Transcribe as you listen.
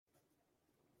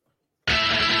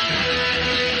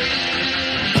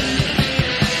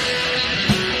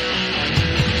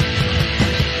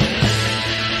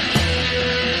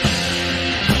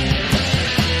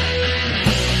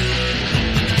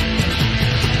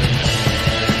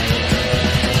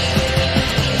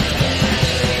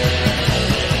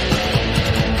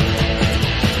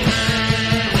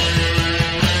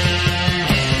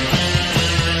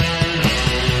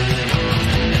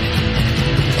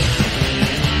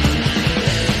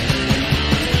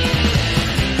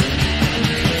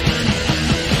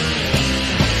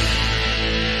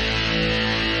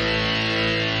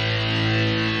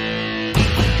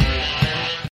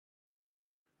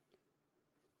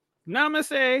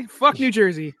Namaste. Fuck New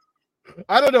Jersey.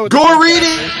 I don't know. Gore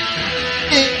reading.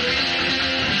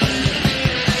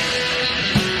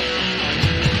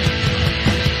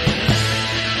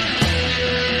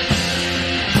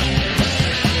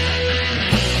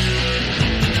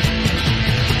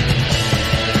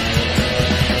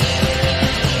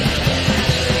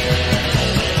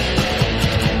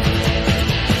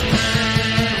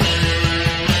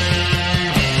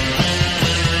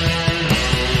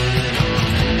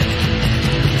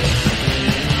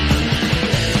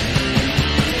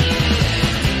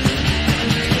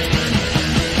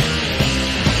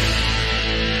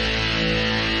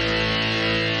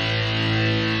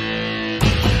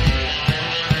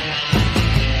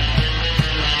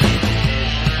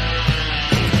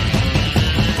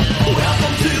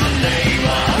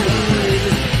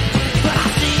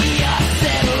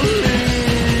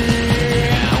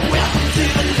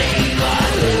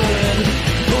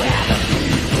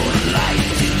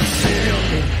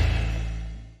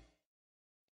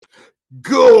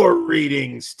 Gore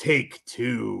readings, take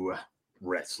two,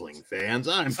 wrestling fans.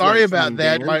 I'm sorry about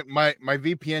that. Dinger. My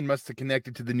VPN must have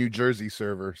connected to the New Jersey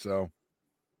server. So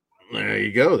there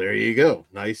you go. There you go.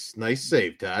 Nice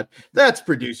save, Todd. That's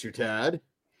producer Todd.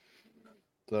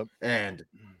 What's up? And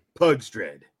Pugs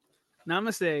Dread.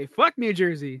 Namaste. Fuck New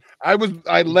Jersey. I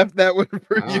left that one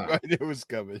for you. I knew it was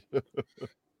coming.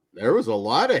 There was a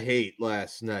lot of hate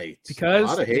last night.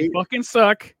 Because they fucking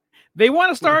suck. They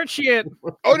want to start shit.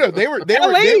 Oh no, they were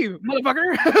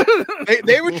motherfucker.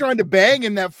 They were trying to bang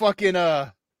in that fucking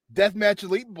deathmatch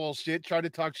elite bullshit, trying to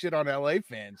talk shit on LA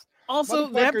fans. Also,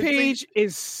 that page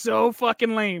is so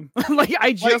fucking lame. Like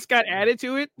I just got added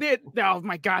to it. Oh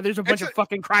my god, there's a bunch of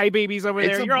fucking crybabies over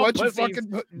there. You're all pussies.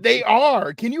 They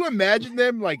are. Can you imagine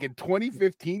them like in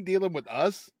 2015 dealing with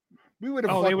us? We would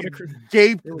have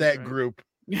gaped that group.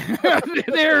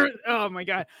 They're oh my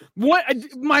god. What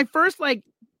my first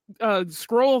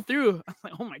scroll through, I'm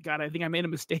like, oh my god, I think I made a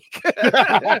mistake. Because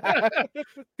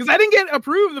I didn't get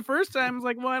approved the first time. I was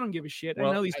like, well, I don't give a shit. I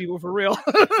know these people for real.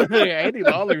 Yeah, Andy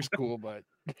Lawler's cool, but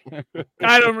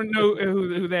I don't know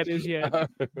who that is yet.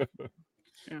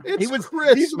 Yeah. He's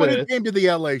when he came to the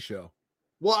LA show.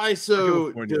 Why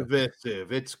so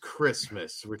divisive? It's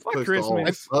Christmas. We're supposed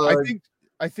Christmas. to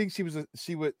I think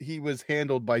he was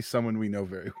handled by someone we know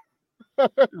very well.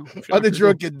 On the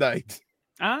drunken night.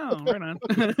 Oh, right on.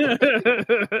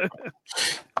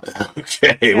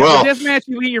 Okay, well, this match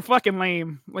you eat, you're fucking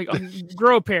lame. Like,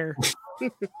 grow a pair.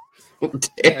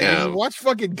 Damn. Watch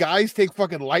fucking guys take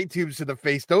fucking light tubes to the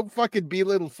face. Don't fucking be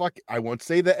little fucking. I won't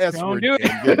say the S word. Do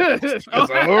it.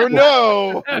 Oh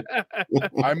no!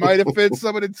 I might offend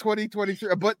someone in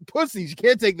 2023, but pussies, you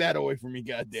can't take that away from me.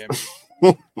 Goddamn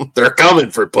it! They're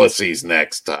coming for pussies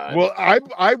next time. Well,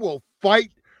 I will fight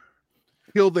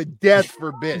till the death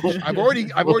for bitch. I've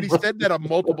already said that on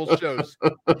multiple shows.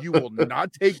 You will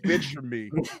not take bitch from me.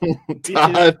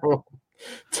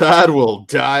 Todd will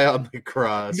die on the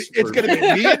cross. It's gonna be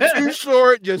me and Too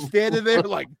Short just standing there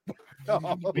like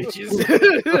bitches.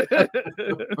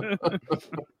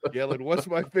 Yelling, what's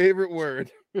my favorite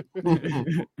word?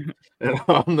 And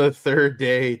on the third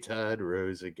day, Todd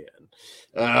rose again.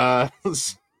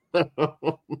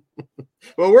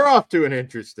 Well, we're off to an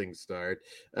interesting start.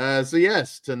 So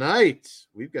yes, tonight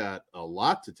we've got a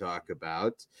lot to talk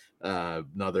about.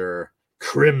 Another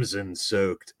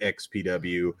crimson-soaked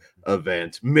XPW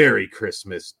event. Merry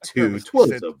Christmas to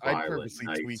 'Twas a Violent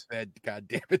Night. Tweaked that, God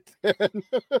damn it.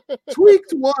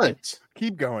 Tweaked what?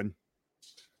 Keep going.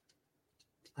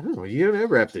 I don't know. You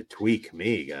never have to tweak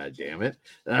me, God damn it.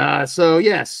 So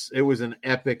yes, it was an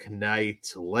epic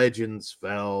night. Legends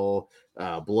fell.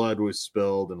 Blood was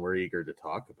spilled, and we're eager to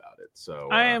talk about it. So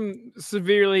I am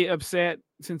severely upset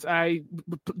since I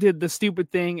did the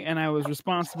stupid thing and I was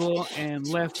responsible and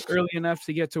left early enough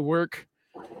to get to work.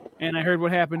 And I heard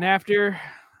what happened after,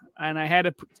 and I had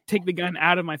to take the gun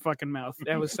out of my fucking mouth.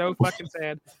 That was so fucking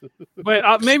sad.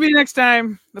 But maybe next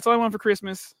time. That's all I want for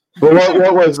Christmas. But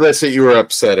what was this that you were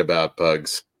upset about,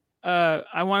 Pugs?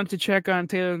 I wanted to check on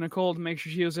Taylor Nicole to make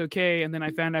sure she was okay, and then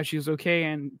I found out she was okay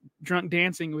and drunk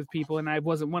dancing with people, and I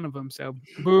wasn't one of them, so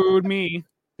booed me.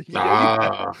 You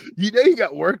know you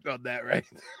got worked on that, right?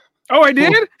 Oh, I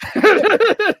did?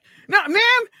 No,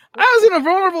 man, I was in a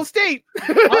vulnerable state.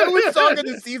 I was talking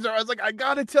to Caesar. I was like, I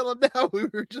gotta tell him now. We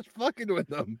were just fucking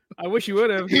with him. I wish you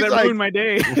would have. He's That like, ruined my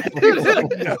day. He was like,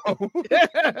 no.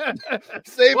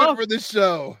 Save it for the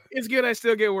show. It's good I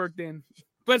still get worked in.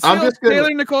 But still,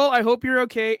 Taylor Nicole, I hope you're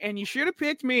okay, and you should have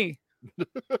picked me.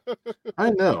 I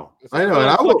know. And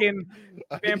I will, fucking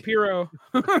Vampiro.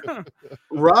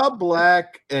 Rob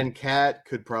Black and Kat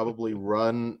could probably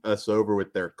run us over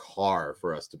with their car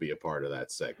for us to be a part of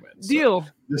that segment. Deal. So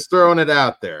just throwing it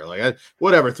out there. Like,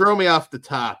 whatever. Throw me off the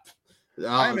top.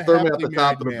 Throw me off the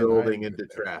top of the building into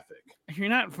traffic. You're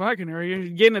not fucking her. You're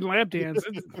getting a lap dance.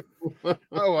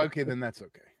 Oh, okay, then that's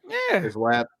okay. Yeah. There's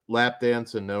lap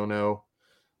dance and no.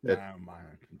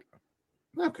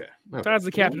 Okay. Todd's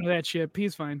the captain of that ship.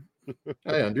 He's fine.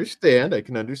 I understand. I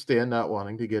can understand not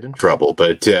wanting to get in trouble,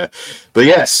 but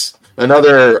yes,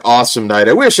 another awesome night.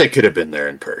 I wish I could have been there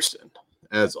in person.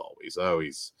 As always,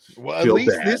 Well, at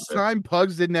least this time,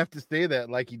 Pugs didn't have to say that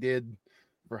like he did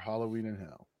for Halloween in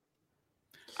Hell.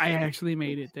 I actually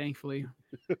made it, thankfully.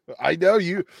 I know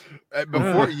you.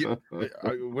 Before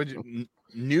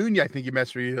noon, I think you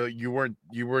messed with you. You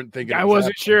weren't thinking. I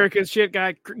wasn't sure because shit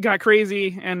got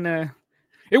crazy, and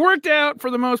it worked out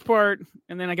for the most part.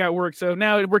 And then I got work, so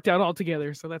now it worked out all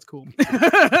together. So that's cool.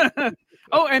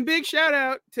 Oh, and big shout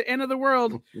out to End of the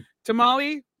World,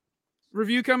 Tamale.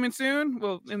 Review coming soon.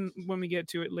 Well, when we get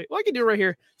to it late, well, I can do it right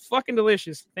here. Fucking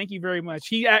delicious. Thank you very much.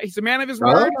 He's a man of his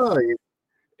word.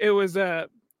 It was a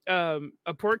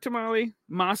pork tamale.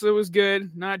 Masa was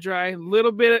good, not dry.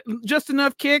 Little bit, just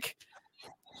enough kick.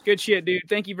 Good shit, dude.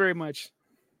 Thank you very much.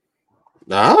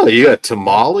 You got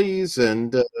tamales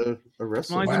and a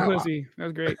wrestling. Tamales and pussy. That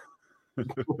was great.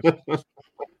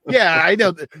 Yeah, I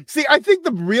know. See, I think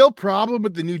the real problem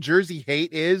with the New Jersey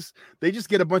hate is they just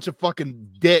get a bunch of fucking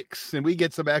dicks, and we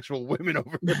get some actual women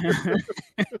over there.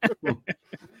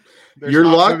 You're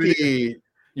lucky.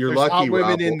 You're lucky. Hot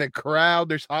women in the crowd.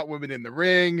 There's hot women in the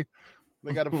ring.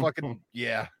 They got a fucking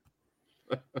yeah.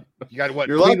 You got what?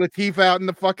 Queen Latifah out in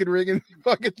the fucking ring and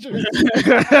fucking Jersey.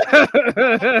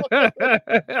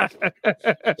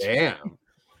 Damn.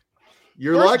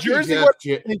 You're lucky. Jersey, what do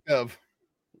you think of?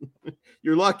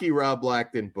 You're lucky Rob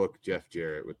Black didn't book Jeff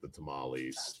Jarrett with the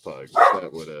tamales. Pugs. That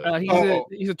would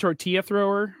he's a tortilla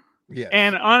thrower. Yeah.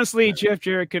 And honestly, Jeff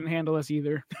Jarrett couldn't handle us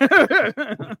either.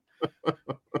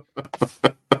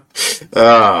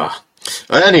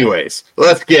 Anyways,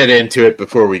 let's get into it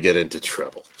before we get into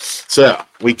trouble. So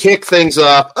we kick things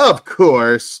off, of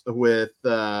course, with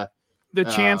the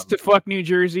chance to fuck New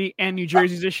Jersey, and New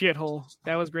Jersey's a shithole.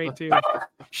 That was great too.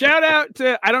 Shout out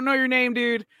to, I don't know your name,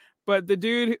 dude, but the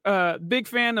dude, big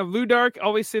fan of Lou Dark,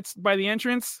 always sits by the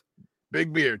entrance.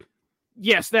 Big beard.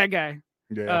 Yes, that guy.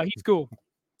 Yeah, he's cool.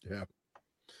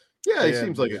 Yeah, he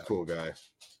seems like a cool guy.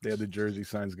 They had the Jersey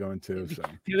signs going too. So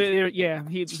yeah,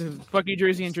 fuck New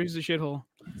Jersey and Jersey's a shithole.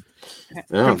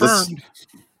 No,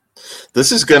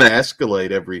 this is going to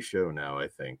escalate every show now. I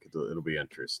think it'll be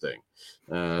interesting.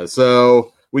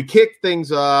 So we kick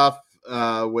things off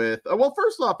with well,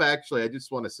 first off, actually, I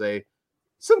just want to say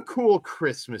some cool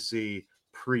Christmassy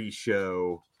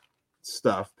pre-show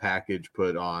stuff package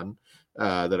put on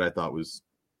that I thought was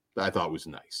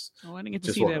nice. Oh, I didn't get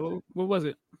to see that. What was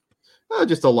it?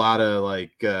 Just a lot of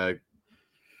like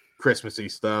Christmassy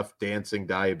stuff, dancing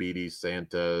diabetes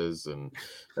Santas, and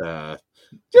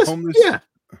just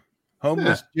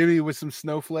homeless Jimmy with some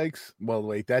snowflakes. Well,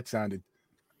 wait, that sounded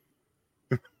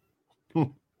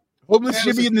homeless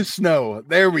Jimmy in the snow.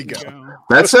 There we go.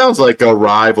 That sounds like a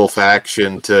rival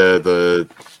faction to the.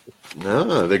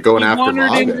 No, they're going after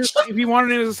MAGA. If he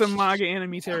wandered into some MAGA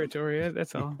enemy territory,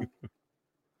 that's all.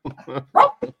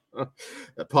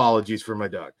 Apologies for my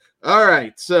dog. All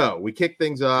right, so we kick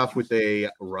things off with a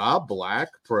Rob Black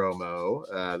promo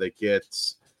that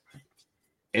gets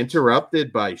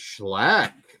interrupted by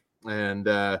Schlack and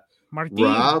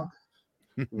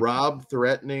Rob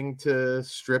threatening to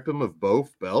strip him of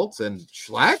both belts, and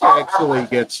Schlack actually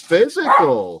gets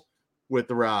physical with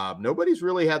Rob. Nobody's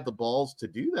really had the balls to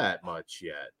do that much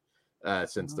yet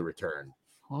since the return.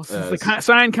 Well, since the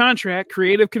signed contract,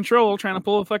 creative control, trying to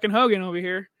pull a fucking Hogan over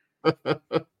here.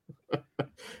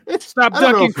 Stop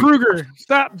ducking Kruger.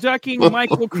 Stop ducking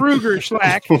Michael Kruger,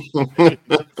 Schlack.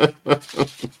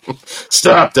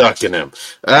 Stop ducking him.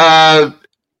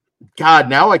 God,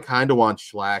 now I kind of want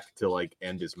Schlack to like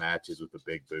end his matches with a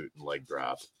big boot and leg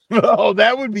drop. Oh,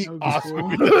 that would be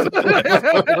awesome.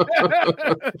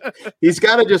 He's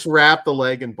got to just wrap the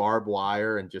leg in barbed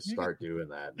wire and just start doing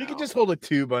that. You could just hold a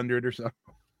tube under it or something.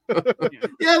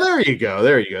 Yeah, there you go.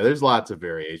 There's lots of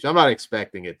variation. I'm not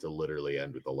expecting it to literally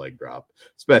end with a leg drop,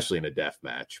 especially in a death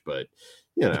match, but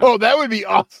you know. Oh, that would be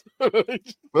awesome.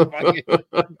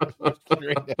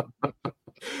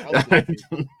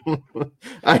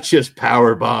 I just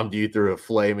power bombed you through a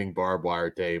flaming barbed wire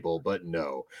table, but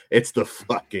no, it's the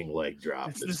fucking leg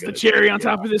drop. It's the cherry on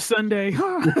top of this sundae.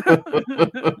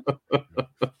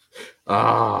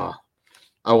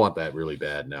 I want that really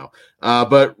bad now.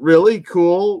 But really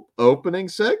cool opening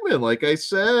segment. Like I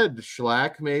said,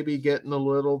 Schlack maybe getting a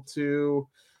little too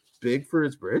big for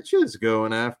his britches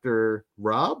going after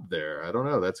Rob there. I don't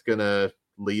know. That's going to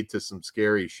lead to some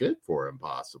scary shit for him,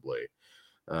 possibly.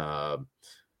 We'll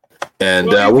get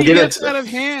into out of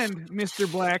hand,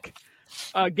 Mr. Black.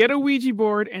 Get a Ouija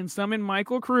board and summon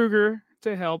Michael Kruger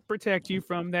to help protect you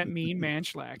from that mean man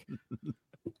Schlack.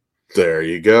 There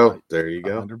you go. There you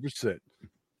go. 100%.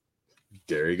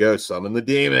 There you go. Summon the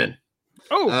demon.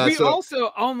 Oh, we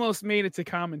also almost made it to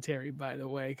commentary, by the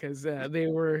way, because they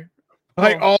were.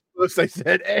 I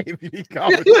said, hey, if you need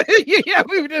commentary. Yeah,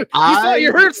 we did. You saw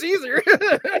you heard Caesar.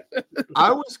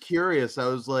 I was curious. I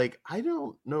was like, I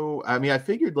don't know. I mean, I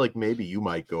figured like maybe you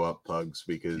might go up, Pugs,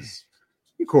 because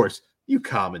of course you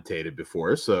commentated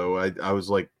before. So I was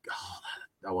like,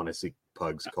 I want to see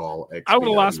Pugs call XPW. I would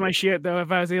have lost my shit though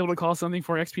if I was able to call something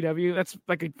for XPW. That's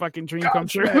like a fucking dream come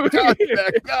true.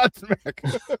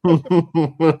 Godsmack.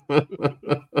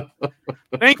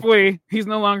 Thankfully, he's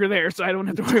no longer there, so I don't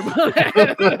have to worry about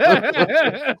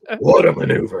that. What a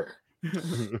maneuver!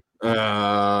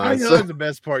 I know that's the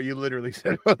best part. You literally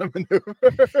said what a maneuver.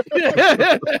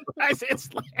 I said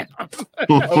slam.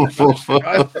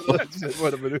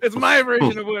 What a maneuver. It's my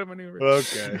version of what a maneuver.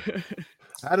 Okay.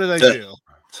 How did I do?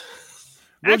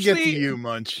 We'll get to you,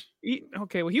 Munch.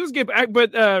 Okay, well, he was good,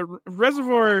 but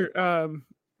Reservoir.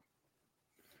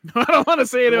 I don't want to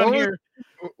say it on here.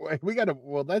 We got to.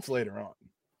 Well, that's later on.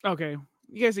 Okay,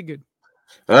 you guys are good.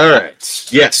 All right.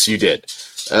 Yes, you did.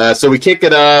 So we kick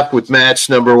it off with match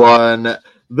number 1.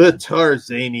 The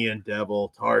Tarzanian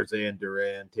Devil, Tarzan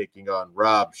Duran, taking on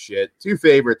Rob Shit. 2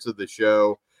 favorites of the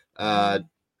show. Although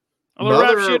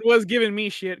Rob Shit was giving me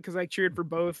shit because I cheered for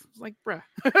both. Like, bruh.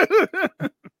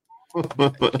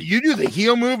 You do the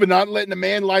heel move and not letting a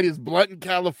man light his blunt in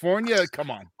California? Come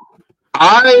on.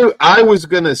 I was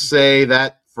going to say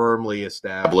that firmly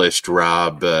established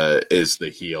Rob is the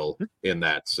heel in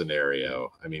that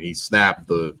scenario. I mean, he snapped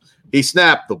the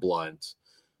blunt.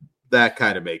 That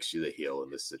kind of makes you the heel in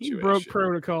this situation. He broke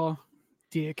protocol,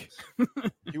 dick.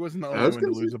 He wasn't the only one to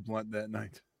lose a blunt that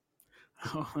night.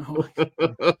 Oh.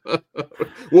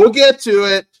 We'll get to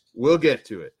it.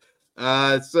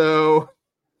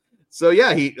 So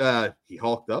yeah, he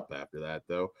hulked up after that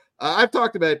though. I've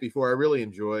talked about it before. I really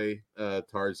enjoy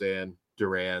Tarzan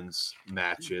Duran's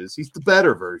matches. He's the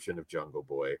better version of Jungle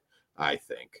Boy, I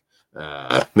think.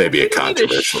 Maybe a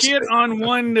controversial shit on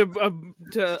one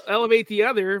to elevate the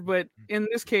other, but in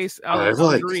this case,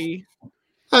 I'll agree.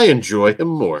 I enjoy him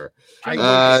more.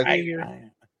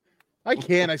 I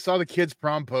can't. I saw the kid's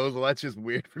prom pose. Well, that's just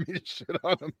weird for me to shit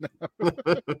on him now.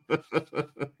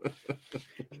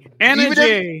 Anna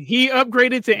J. He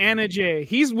upgraded to Anna J.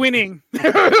 He's winning.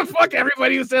 Fuck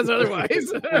everybody who says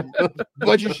otherwise.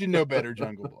 But you should know better,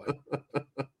 Jungle Boy.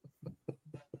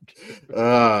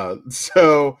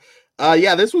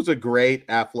 Yeah, this was a great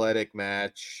athletic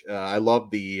match. I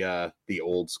love the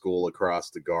old school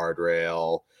across the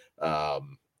guardrail.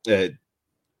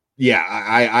 Yeah,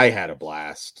 I had a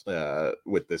blast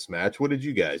with this match. What did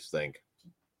you guys think?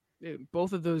 Dude,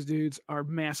 both of those dudes are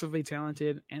massively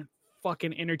talented and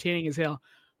fucking entertaining as hell.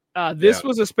 This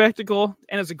was a spectacle,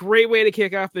 and it's a great way to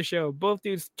kick off the show. Both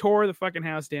dudes tore the fucking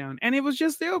house down, and it was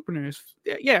just the openers.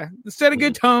 Yeah, set a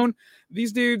good tone.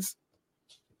 These dudes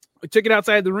took it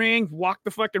outside the ring, walked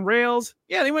the fucking rails.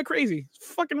 Yeah, they went crazy.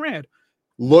 It's fucking rad.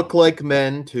 Look like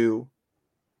men too.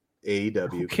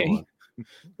 AEW. Okay.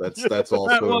 That's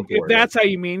also important. If that's how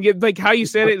you mean, like how you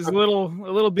said it is a little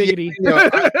biggity.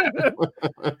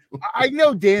 I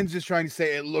know Dan's just trying to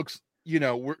say it looks.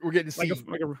 We're getting to see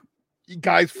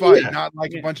guys fight, not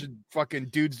like a bunch of fucking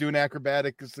dudes doing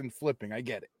acrobatics and flipping. I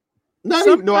get it.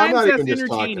 I'm not even just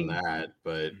talking that,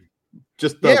 but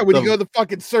just when you go to the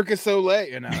fucking Circus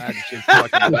Soleil, that shit's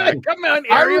fucking bad. Come on,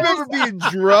 I remember being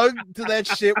drugged to that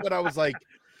shit when I was like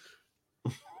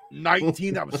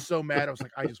 19. I was so mad. I was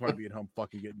like, I just want to be at home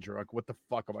fucking getting drunk. What the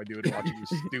fuck am I doing watching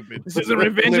this stupid this isn't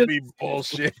revenge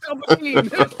bullshit? Tell me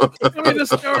the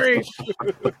story.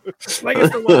 Like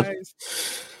it's the lies.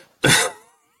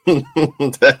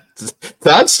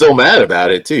 Todd's still mad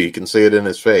about it too. You can see it in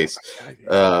his face.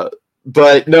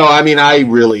 But no, I mean, I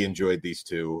really enjoyed these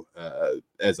two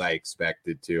as I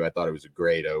expected to. I thought it was a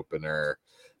great opener.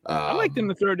 I like them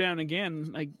to throw down again.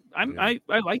 Like I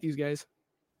like these guys.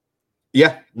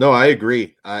 Yeah, no, I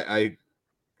agree. I'm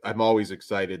always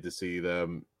excited to see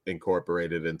them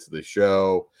incorporated into the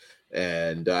show,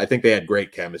 and I think they had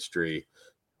great chemistry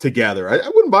together. I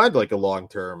wouldn't mind like a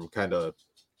long-term kind of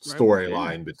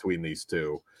storyline between these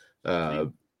two,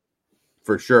 for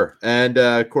sure. And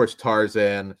of course,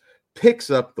 Tarzan picks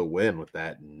up the win with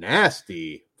that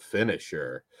nasty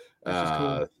finisher.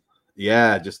 Cool.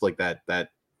 Yeah, just like that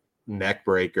neck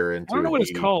breaker into I don't know a what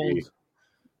it's DDT. called.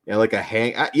 Yeah, like a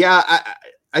hang.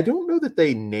 I don't know that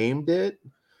they named it.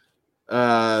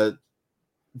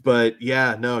 But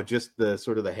yeah, no, just the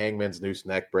sort of the hangman's noose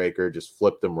neck breaker just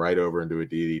flipped him right over into a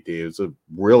DDT. It was a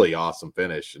really awesome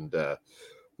finish, and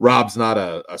Rob's not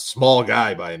a small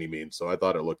guy by any means, so I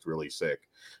thought it looked really sick.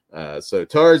 So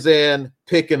Tarzan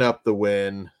picking up the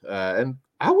win, and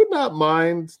I would not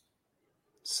mind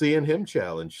seeing him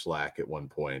challenge Slack at one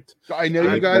point. I know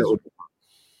you guys.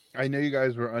 I know you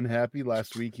guys were unhappy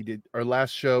last week.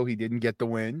 Last show he didn't get the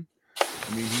win.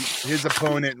 I mean, his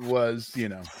opponent was,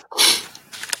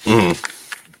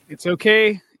 It's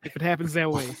okay if it happens that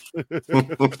way.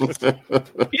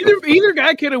 either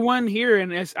guy could have won here,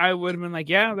 and I would have been like,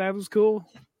 yeah, that was cool.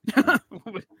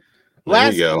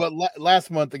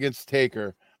 Last month against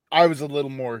Taker, I was a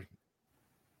little more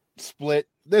split.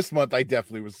 This month, I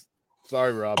definitely was.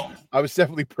 Sorry, Rob. I was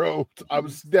definitely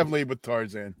with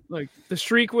Tarzan. Like, the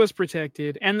streak was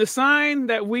protected, and the sign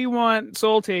that we want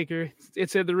Soul Taker, it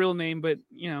said the real name, but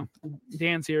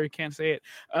Dan's here, he can't say it.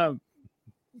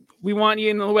 We want you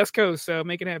in the West Coast, so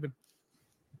make it happen.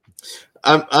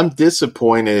 I'm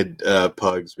disappointed,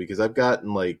 Pugs, because I've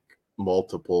gotten like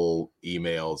multiple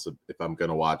emails if I'm going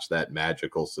to watch that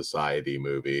Magical Society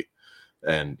movie,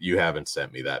 and you haven't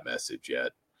sent me that message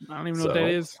yet. I don't even know what that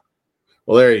is.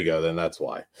 Well, there you go. Then that's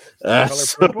why. Color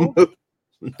purple?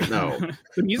 No.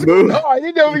 The musical? No, I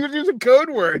didn't know he was using code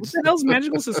words. What the hell's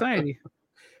Magical Society?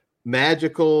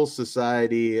 Magical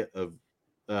Society of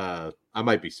I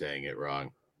might be saying it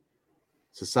wrong.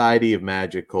 Society of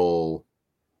Magical.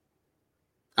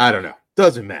 I don't know.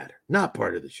 Doesn't matter. Not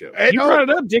part of the show. You brought it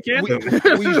up, dickhead.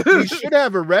 We should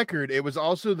have a record. It was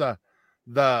also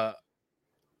the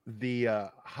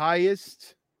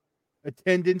highest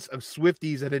attendance of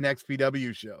Swifties at an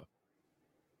XPW show.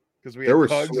 Because we had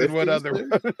Pugs and one other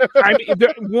one. I mean,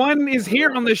 one is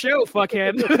here on the show,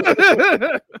 fuckhead.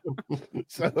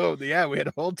 So yeah, we had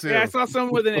a whole two. Yeah, I saw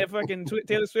someone with a fucking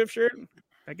Taylor Swift shirt.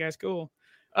 That guy's cool.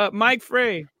 Mike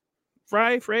Frey.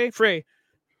 I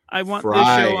want this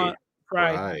show on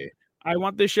Fry. I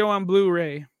want this show on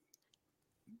Blu-ray.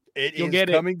 You'll get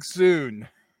coming soon.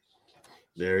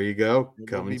 There you go.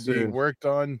 Coming soon. Being worked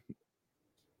on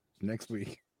next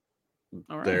week.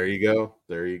 All right. There you go.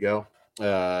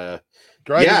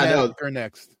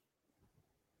 Next.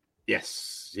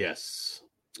 Yes.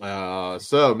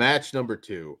 So match number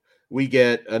 2, we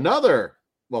get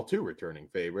two returning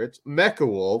favorites. Mecha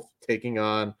Wolf taking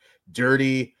on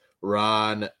Dirty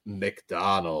Ron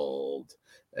McDonald.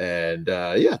 And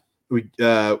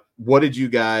what did you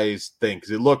guys think?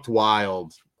 'Cause it looked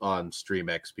wild on Stream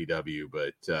XPW,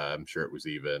 but I'm sure it was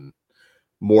even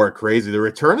more crazy. The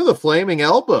return of the Flaming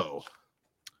Elbow.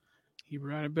 He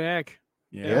brought it back.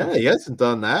 Yeah, he hasn't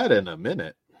done that in a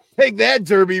minute. Take that,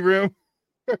 Derby Room.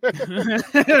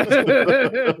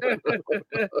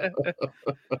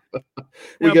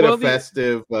 We get a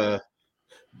festive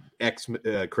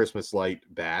Christmas light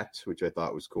bat, which I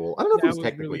thought was cool. I don't know if it was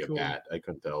technically really cool. A bat. I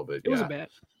couldn't tell, but it was a bat.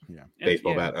 Yeah,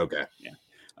 baseball bat. Okay.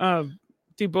 Yeah.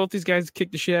 Dude, both these guys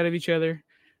kicked the shit out of each other.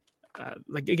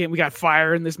 Again, we got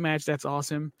fire in this match. That's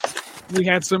awesome. We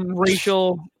had some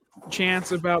racial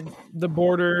chants about the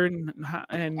border,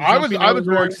 and I was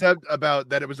more upset about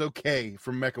that. It was okay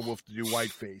for Mecha Wolf to do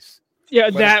whiteface. Yeah,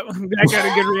 that got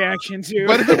a good reaction too.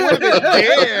 But if it would have been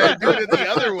there, doing it the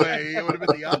other way, it would have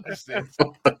been the opposite.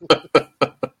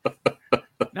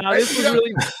 No, this was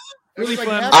really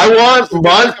fun. I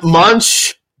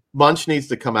want Munch needs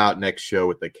to come out next show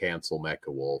with the cancel Mecha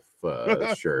Wolf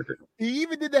shirt. He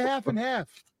even did the half and half.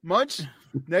 Munch,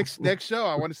 next show,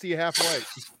 I want to see a half white.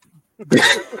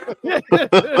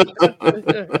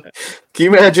 Can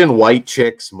you imagine White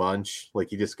Chicks Munch? Like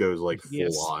he just goes like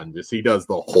full on. Just he does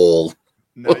the whole.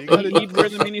 No, he'd wear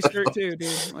the mini skirt too,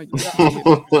 dude. Like,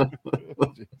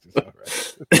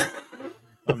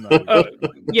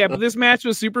 but this match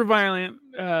was super violent,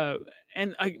 and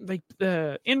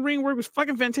the in-ring work was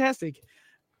fucking fantastic.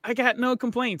 I got no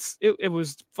complaints. It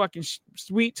was fucking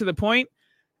sweet to the point.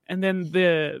 And then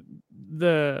the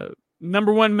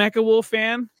number one Mecha Wolf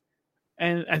fan.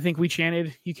 And I think we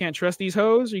chanted, "You can't trust these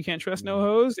hoes, or you can't trust no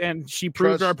hoes," and she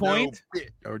proved our point.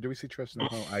 Or do we say trust no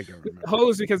hoe? I don't remember.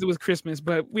 Hoes because it was Christmas,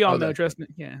 but we all know trust.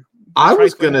 Yeah. I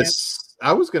was gonna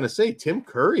say Tim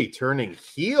Curry turning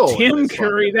heel. Tim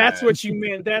Curry, that's what you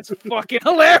meant. That's fucking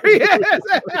hilarious.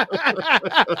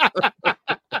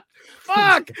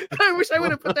 Fuck! I wish I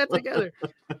would have put that together.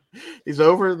 He's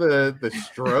over the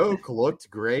stroke.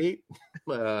 Looked great.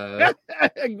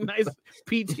 Nice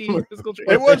PT physical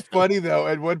training. It was funny though.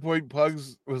 At one point,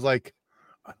 Pugs was like,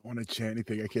 "I don't want to chant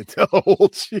anything. I can't tell how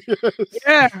old she is."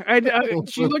 Yeah,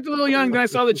 she looked a little young. Then I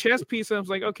saw the chest piece, and I was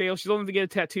like, okay, well, she's only to get a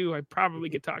tattoo. I probably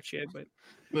could talk shit, but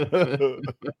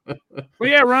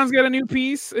yeah, Ron's got a new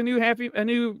piece, a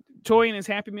new toy in his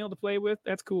Happy Meal to play with.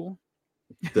 That's cool.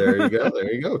 There you go.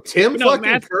 There you go. Tim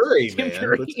fucking Curry, Tim man.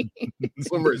 Curry. Put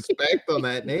some respect on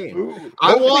that name. Ooh,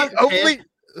 I want hopefully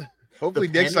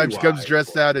the next time she comes Pennywise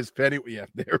dressed out as Penny. Yeah,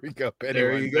 there we go. There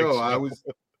Pennywise you go. next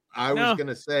show. I was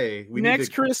gonna say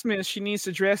Next Christmas she needs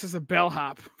to dress as a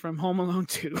bellhop from Home Alone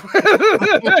 2.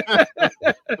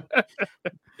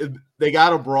 They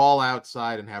got to brawl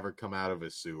outside and have her come out of a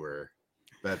sewer.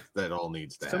 That all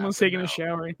needs to Someone's happen taking now. a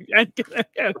shower.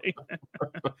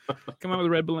 Come on with a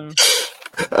red balloon.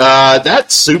 That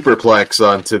superplex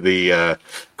onto the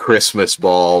Christmas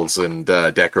balls and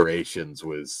decorations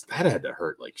that had to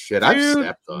hurt like shit. I've Dude,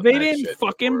 stepped on they that didn't shit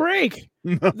fucking before. break.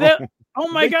 No. Oh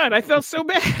my god, I felt so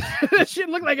bad. That shit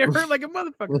looked like it hurt like a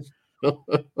motherfucker.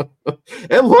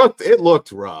 It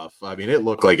looked rough. I mean, it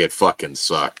looked like it fucking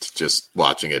sucked just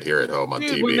watching it here at home on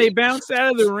Dude, TV. when they bounced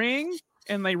out of the ring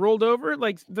and they rolled over,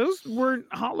 like those weren't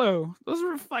hollow. Those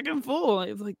were fucking full.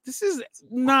 It was like this is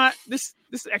not this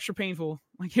is extra painful.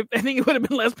 Like I think it would have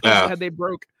been less painful had they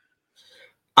broke.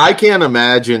 I can't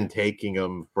imagine taking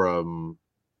them from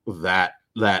that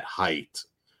height.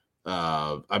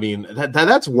 I mean,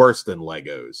 that's worse than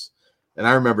Legos. And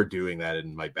I remember doing that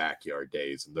in my backyard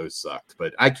days, and those sucked.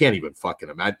 But I can't even fucking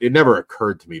imagine. It never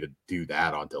occurred to me to do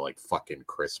that onto like fucking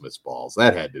Christmas balls.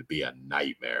 That had to be a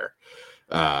nightmare.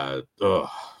 Dan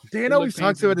It always looked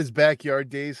talks painful. about his backyard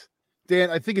days.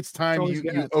 Dan, I think it's time all you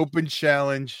he's got. open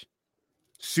challenge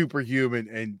Superhuman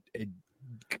and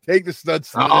take the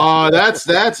studs. Oh,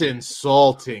 that's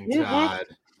insulting, Todd.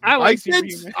 I I like said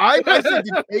Superhuman. I said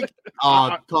to take.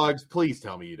 Pugs, please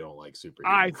tell me you don't like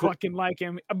Superhuman. I fucking like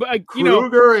him. But you know,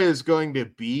 Kruger is going to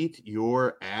beat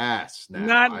your ass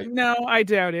now. I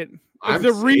doubt it. I'm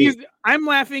The safe. reason I'm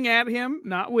laughing at him,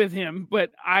 not with him,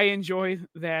 but I enjoy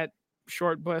that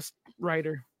short bust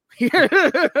writer.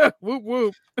 Whoop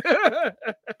whoop.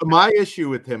 My issue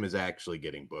with him is actually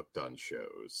getting booked on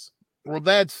shows. Well,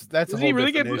 that's a Does whole he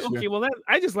really get different issue. okay? Well,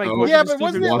 I just like. Oh, watching Yeah, the but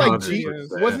wasn't stupid it like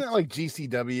 100%. wasn't it like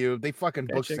GCW? They fucking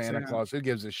That booked checks Santa out. Claus. Who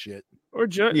gives a shit? or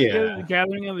Yeah. the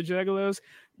Gathering of the Juggalos?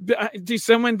 Dude,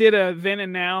 someone did a then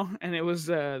and now, and it was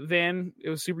then it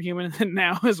was Superhuman, and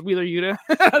now is Wheeler Yuta.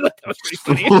 That was pretty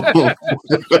funny.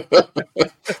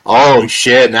 Oh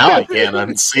shit! Now I can't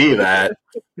unsee that.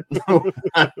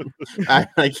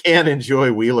 I can't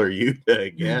enjoy Wheeler Yuta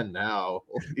again now.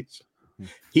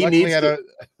 He Luckily, needs I to, don't-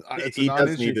 it's he a does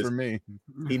non-issue need to- for me.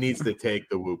 he needs to take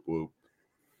the whoop whoop.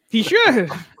 He should.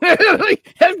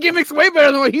 Like, that gimmick's way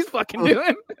better than what he's fucking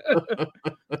doing.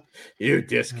 You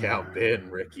discount Ben,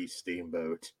 Ricky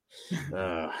Steamboat.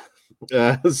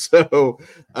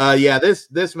 Yeah,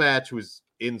 this match was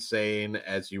insane,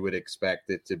 as you would expect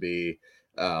it to be.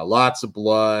 Lots of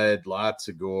blood, lots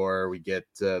of gore. We get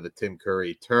the Tim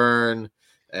Curry turn,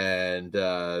 and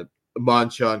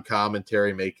Munch on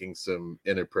commentary making some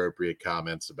inappropriate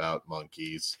comments about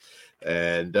monkeys.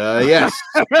 And yes,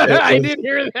 I did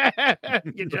hear that.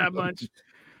 Good job, Munch.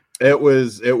 it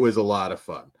was a lot of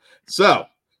fun. So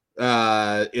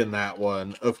in that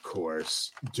one, of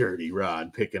course, Dirty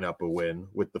Ron picking up a win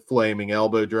with the flaming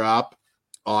elbow drop.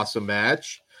 Awesome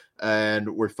match. And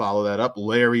we follow that up.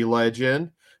 Larry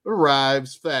Legend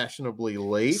arrives fashionably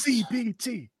late.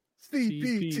 CPT.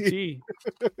 CPT.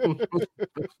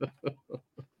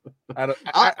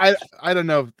 I don't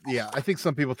know. Yeah, I think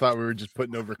some people thought we were just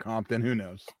putting over Compton. Who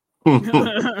knows?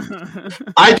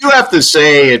 I do have to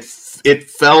say it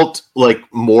felt like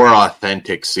more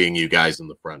authentic seeing you guys in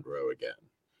the front row again.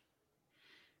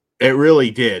 It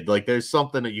really did. Like there's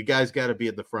something that you guys got to be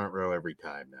at the front row every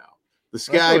time now. The That's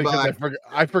only 'cause skybox.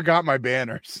 I forgot my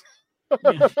banners.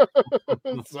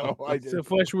 So I did. So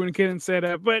flesh wound couldn't set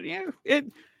up, but yeah,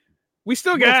 we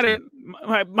still got it.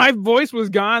 My voice was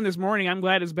gone this morning. I'm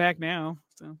glad it's back now.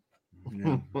 So,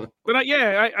 Yeah. but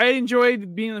I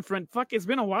enjoyed being in the front. Fuck, it's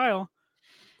been a while.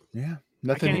 Yeah.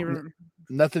 I can't even.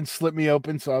 Nothing slipped me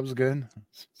open, so I was good.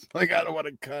 Like I don't want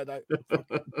to cut. That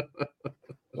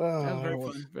was very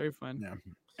fun. Very fun. Yeah.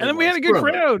 And then we had a good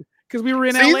crowd because we were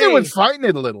in Caesar LA. was fighting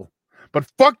it a little, but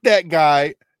fuck that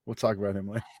guy. We'll talk about him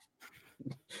later.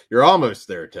 You're almost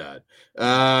there, Todd.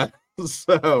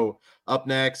 So up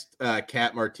next,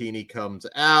 Cat Martini comes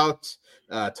out,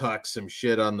 talks some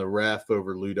shit on the ref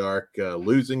over Ludark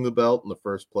losing the belt in the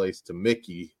first place to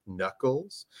Mickey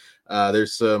Knuckles.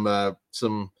 There's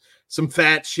some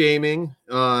fat shaming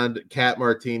on Cat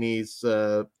Martini's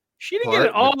She didn't get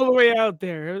it all the way out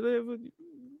there. It was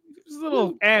a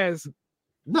little ass.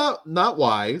 No, not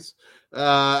wise.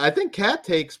 I think Kat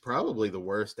takes probably the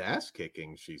worst ass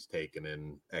kicking she's taken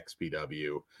in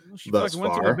XPW She thus fucking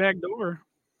went far. through the back door.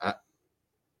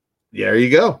 There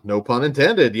you go. No pun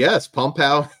intended. Yes, pump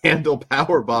out handle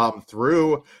power bomb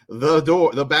through the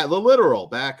door, the literal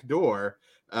back door.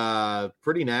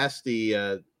 Pretty nasty.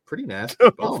 Pretty nasty.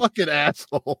 Fucking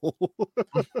asshole.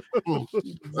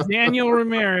 Daniel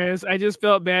Ramirez, I just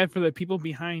felt bad for the people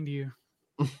behind you.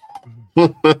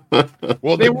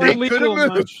 Well, They weren't legal could've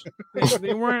much.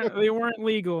 They weren't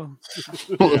legal.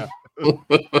 Yeah.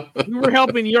 We were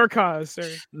helping your cause, sir.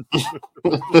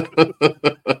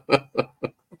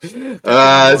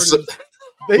 So,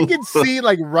 They can see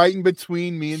like right in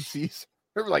between me and Caesar.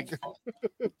 They're like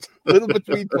little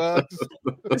between pugs.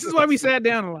 This is why we sat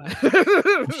down a lot.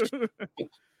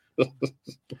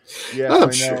 Yes, I'm I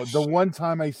know. sure. The one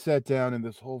time I sat down in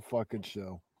this whole fucking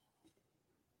show.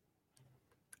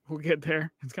 We'll get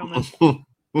there. It's coming.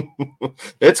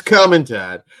 It's coming,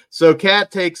 Tad. So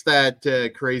Kat takes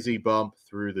that crazy bump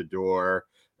through the door,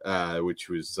 which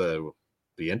was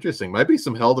be interesting. Might be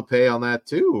some hell to pay on that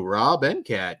too. Rob and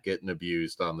Kat getting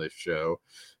abused on this show.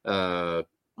 Oh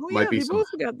Might yeah, be they some-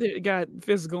 both got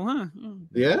physical, huh?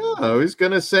 Yeah, I was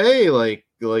gonna say like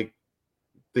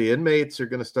the inmates are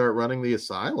gonna start running the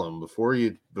asylum before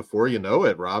you know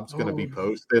it. Rob's gonna be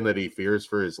posting that he fears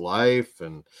for his life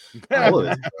and all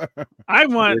of this. I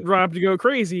want Rob to go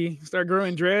crazy, start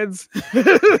growing dreads,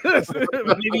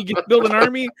 maybe build an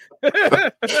army.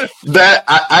 That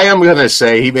I am gonna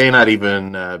say he may not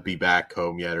even be back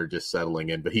home yet or just settling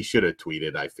in, but he should have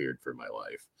tweeted, "I feared for my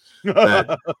life."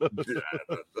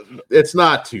 It's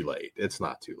not too late. It's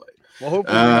not too late. Well,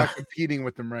 hopefully we're not competing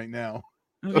with them right now.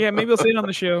 Yeah, maybe we'll say it on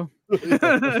the show.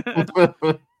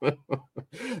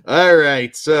 All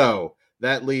right, so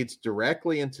that leads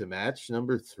directly into match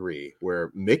number 3,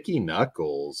 where Mickey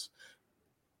Knuckles,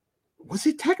 was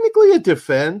it technically a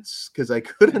defense? Because I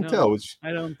couldn't tell.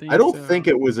 I don't think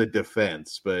it was a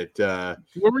defense, but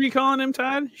what were you calling him,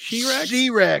 Todd? She-Rex?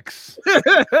 She-Rex.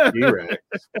 T-Rex.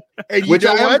 And Which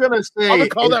I am what? gonna say, I'm gonna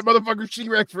call that motherfucker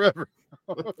She-Rex forever.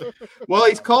 well,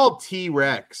 he's called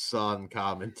T-Rex on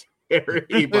commentary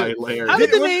by Larry. How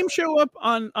did the name show up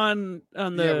on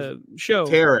the show?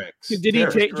 Terex. Did he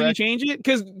change it?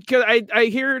 Because I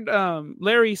heard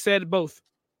Larry said both.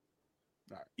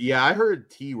 Yeah, I heard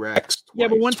T-Rex. Yeah,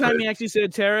 but one time he actually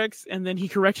said Terex, and then he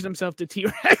corrected himself to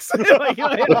T-Rex. But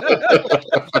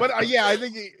yeah, I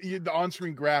think the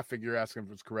on-screen graphic you're asking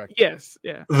was correct. Yes,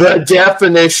 yeah. The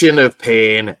definition of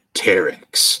pain,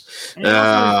 Terex. And he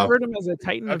also referred him as a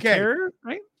Titan of Okay. Terror,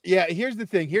 right? Yeah, here's the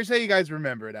thing. Here's how you guys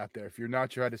remember it out there. If you're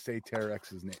not sure how to say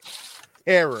Terex's name,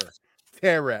 Terror,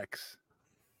 Terex.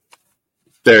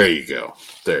 There you go.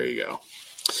 There you go.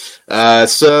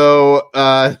 So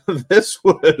this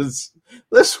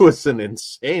was an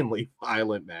insanely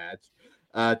violent match.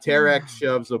 Terex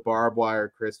shoves a barbed wire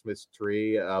Christmas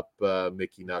tree up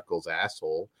Mickey Knuckles'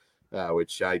 asshole,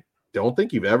 which I don't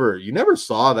think you never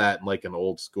saw that in like an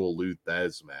old school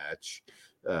Luthez match.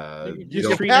 You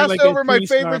don't- passed like a over my tree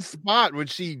favorite stump. spot when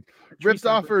she ripped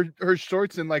off her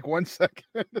shorts in like 1 second.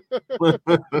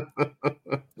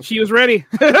 She was ready.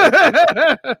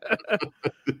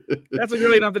 That's a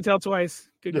girl you don't have to tell twice.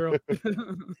 Good girl.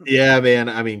 Yeah, man.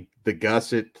 I mean, the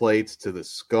gusset plates to the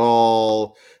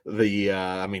skull.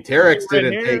 Terex Red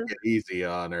didn't hair. take it easy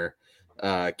on her.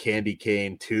 Candy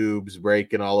cane tubes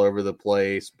breaking all over the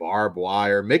place. Barbed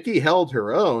wire. Mickey held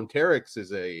her own. Terex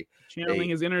is a Channeling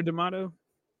his inner D'Amato.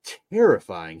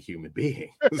 terrifying human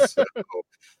being. So,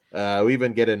 we've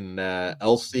been getting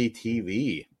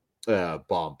LCTV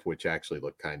bump, which actually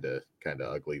looked kind of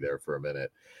ugly there for a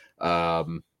minute.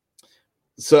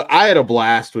 So I had a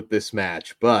blast with this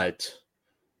match, but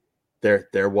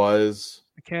there was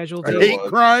A casualty. A hate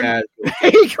crime.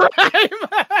 Hate crime.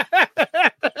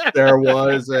 there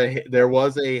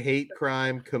was a hate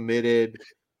crime committed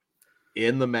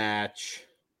in the match.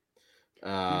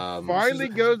 Finally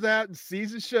goes out and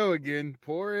sees the show again.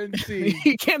 Poor NC.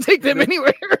 You can't take them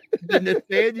anywhere. The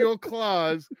Nathaniel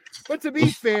Claus. But to be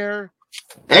fair,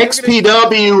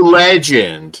 XPW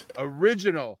legend.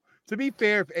 original. To be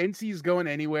fair, if NC's going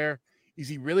anywhere, is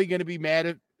he really going to be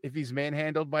mad if he's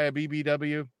manhandled by a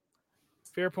BBW?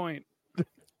 Fair point.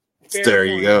 There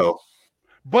you go.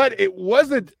 But it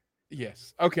wasn't.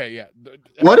 Yes. Okay. Yeah.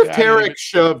 What if I don't Terex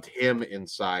shoved him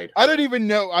inside? I don't even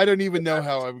know. I don't even know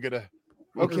how I'm gonna.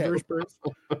 Okay. Reverse birth.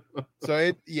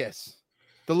 So yes,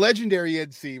 the legendary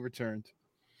NC returned,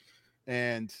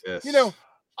 and Yes.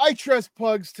 I trust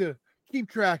Pugs to keep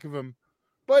track of him,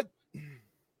 but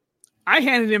I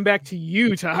handed him back to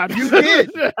you, Todd. You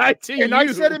did. I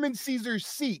set him in Caesar's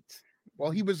seat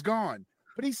while he was gone.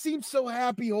 But he seemed so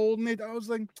happy holding it. I was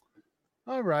like,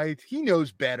 all right, he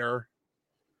knows better.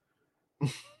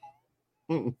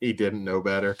 He didn't know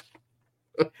better.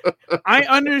 I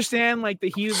understand like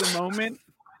the heat of the moment,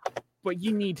 but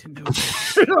you need to know.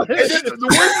 The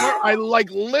worst part, I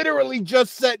literally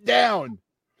just sat down.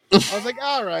 I was like,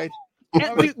 all right.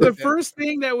 And the first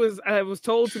thing that was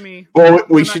told to me. Well,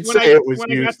 we should say it was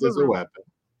used as a weapon.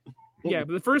 Yeah,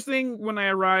 but the first thing when I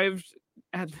arrived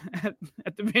at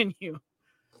the venue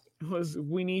was,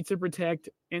 we need to protect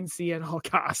NC at all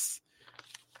costs.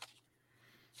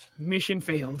 Mission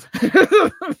failed.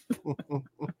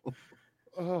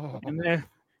 And then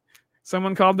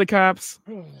someone called the cops.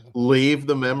 Leave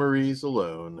the memories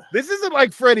alone. This isn't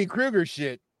like Freddy Krueger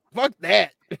shit. Fuck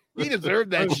that. He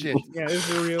deserved that shit. Yeah, this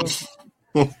is real.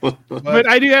 But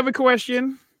I do have a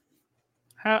question.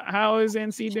 How is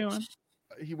NC doing?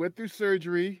 He went through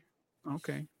surgery.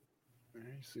 Okay. I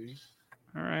see.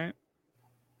 All right.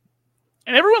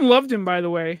 And everyone loved him, by the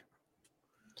way.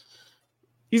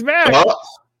 He's back.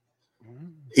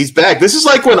 He's back. This is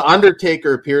like when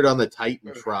Undertaker appeared on the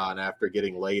Titantron after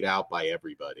getting laid out by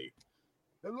everybody.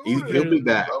 He'll be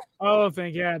back. Oh,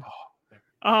 thank God.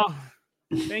 Oh,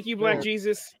 thank you, Black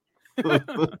Jesus.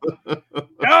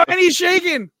 Oh, and he's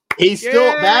shaking. He's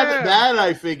still that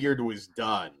I figured was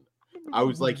done. I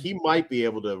was like, he might be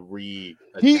able to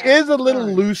He is a little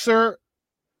looser.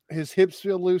 His hips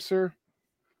feel looser.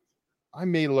 I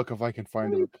may look if I can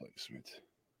find a replacement.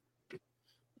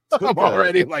 I'm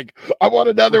already like, I want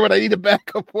another one. I need a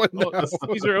backup one now.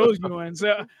 Caesar owes me one.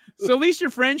 So at least your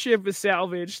friendship is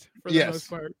salvaged for the most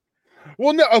part.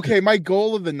 Well, no, okay. My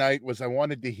goal of the night was I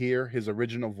wanted to hear his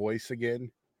original voice again,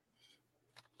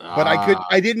 but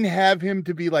I didn't have him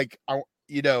to be like, all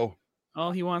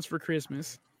he wants for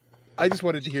Christmas. I just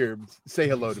wanted to hear him say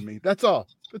hello to me. That's all.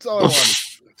 That's all I wanted.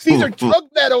 Caesar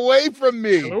took that away from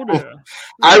me.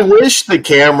 I wish the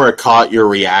camera caught your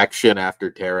reaction after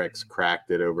Terex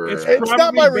cracked it over. It's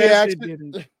not my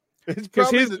reaction. It's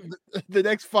probably the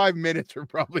next 5 minutes are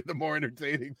probably the more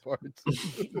entertaining parts.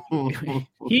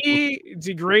 He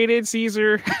degraded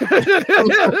Caesar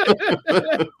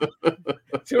to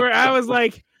where I was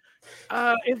like,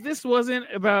 if this wasn't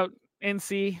about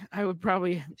NC, I would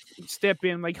probably step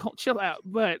in, like, chill out.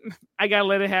 But I gotta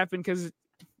let it happen because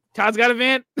Todd's got a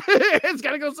vent. It's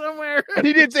got to go somewhere. And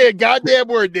he didn't say a goddamn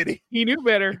word, did he? He knew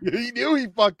better. He knew he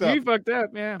fucked up. He fucked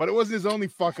up, yeah. But it wasn't his only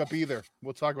fuck up either.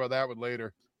 We'll talk about that one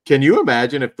later. Can you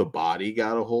imagine if the body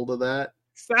got a hold of that?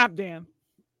 Stop, Dan.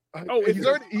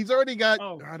 He's already got.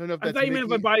 Oh, I don't know if that's. I thought you meant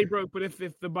if the body broke, but if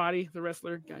the body, the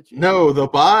wrestler, got you. No, the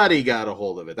body got a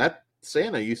hold of it. That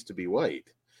Santa used to be white.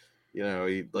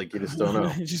 You just don't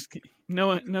know. Just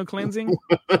no cleansing.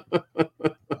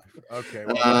 Okay.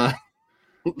 Well,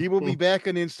 he will be back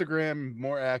on Instagram,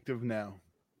 more active now.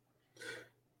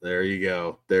 There you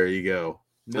go.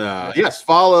 Yes,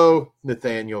 follow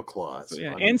Nathaniel Claus. So,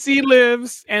 yeah, NC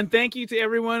lives, and thank you to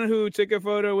everyone who took a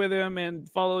photo with him and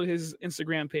followed his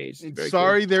Instagram page.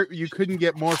 Sorry, cool. You couldn't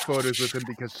get more photos with him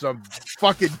because some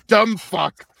fucking dumb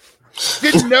fuck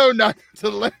didn't know not to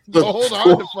hold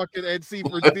on to fucking NC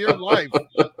for dear life.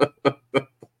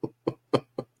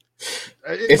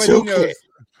 It's okay.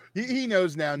 He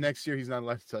knows now. Next year he's not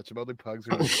allowed to touch him. Other pugs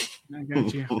are. I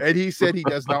got you. And he said he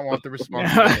does not want the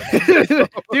responsibility.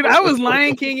 Dude, I was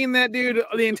Lion Kinging that dude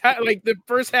the entire the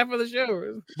first half of the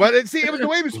show. But it was the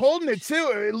way he was holding it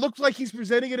too. It looked like he's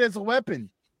presenting it as a weapon.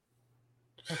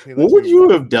 Okay, what would you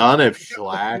have done if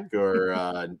Schlack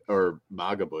or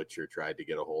Maga Butcher tried to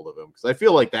get a hold of him? Because I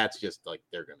feel like that's just like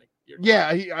they're gonna.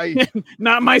 Yeah,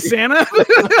 not my Santa.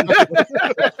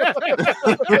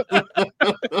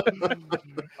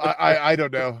 I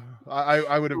don't know.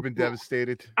 I would have been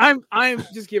devastated. I'm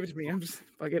just give it to me. I'm just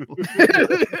fucking.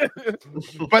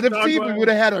 But if we would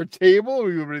have had our table,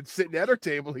 we would have been sitting at our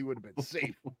table. He would have been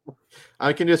safe.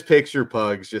 I can just picture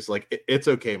Pugs just like it's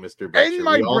okay, Mr. Butcher. And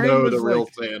my we all brain know was the like, real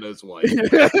Santa's white.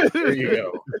 There you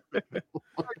go.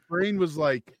 My brain was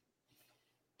like,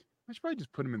 I should probably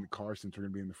just put him in the car since we're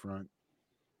gonna be in the front.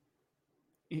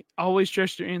 Always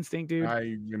trust your instinct, dude.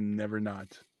 I am never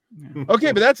not. Yeah.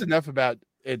 Okay, but that's enough about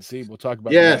NC. We'll talk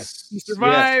about he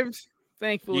survived,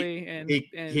 thankfully, and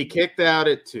he kicked out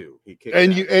at 2.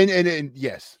 And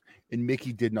yes, and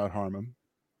Mickey did not harm him,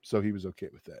 so he was okay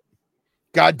with that.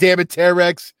 God damn it,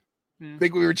 Terex! I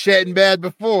think we were chatting bad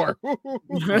before.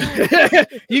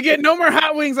 You get no more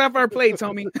hot wings off our plates,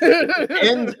 homie.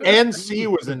 And NC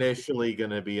was initially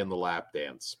going to be in the lap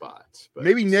dance spot. But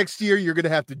maybe next year you're going to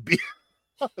have to be.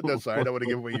 No, sorry, I don't want to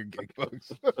give away your gig,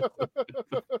 folks.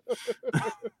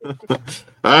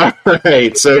 All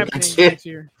right, so Happening next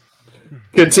year.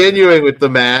 continuing with the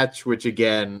match, which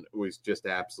again was just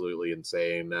absolutely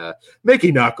insane.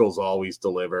 Mickey Knuckles always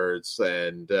delivers,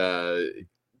 and I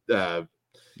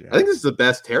think this is the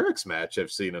best Terex match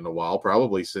I've seen in a while,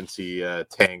 probably since he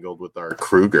tangled with our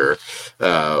Kruger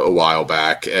a while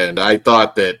back. And I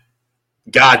thought that,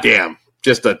 goddamn,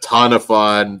 just a ton of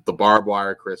fun. The barbed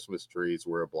wire Christmas trees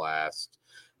were a blast.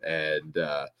 And,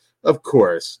 of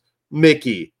course,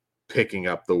 Mickey picking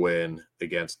up the win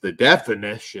against the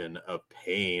definition of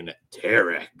pain,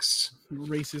 Terex.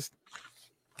 Racist.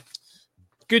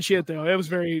 Good shit, though. It was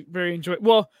very, very enjoyable.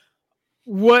 Well,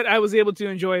 what I was able to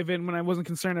enjoy of it when I wasn't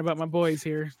concerned about my boys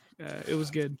here, it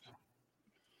was good.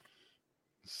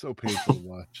 So painful to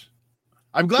watch.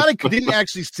 I'm glad I didn't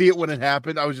actually see it when it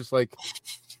happened. I was just like,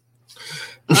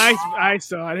 I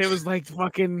saw it. It was like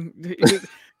fucking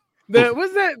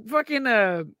what's that fucking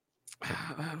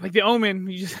like the Omen?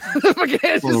 You just fucking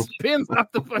head just spins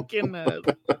off the fucking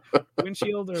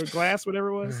windshield or glass, whatever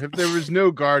it was. If there was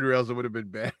no guardrails, it would have been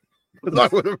bad. I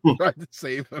would have tried to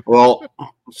save him. Well,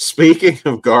 speaking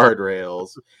of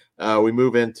guardrails, we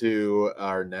move into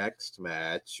our next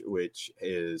match, which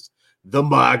is the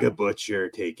MAGA Butcher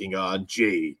taking on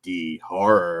JD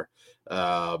Horror.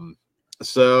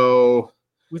 So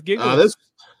with giggles.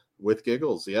 With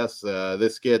giggles, yes.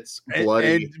 This gets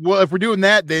bloody. And, well, if we're doing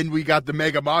that, then we got the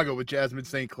Mega Maga with Jasmine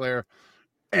St. Clair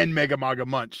and Mega Maga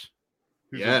Munch,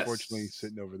 who's unfortunately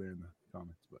sitting over there in the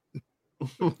comments.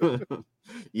 But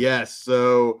yes,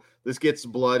 so this gets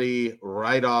bloody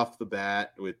right off the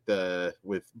bat with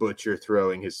Butcher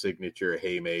throwing his signature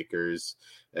haymakers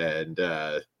and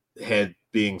head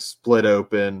being split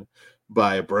open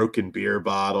by a broken beer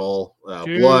bottle,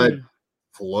 blood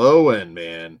flowing,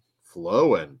 man,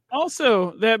 flowing.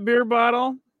 Also, that beer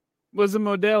bottle was a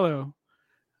Modelo.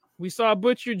 We saw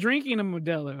Butcher drinking a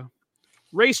Modelo.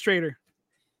 Race trader.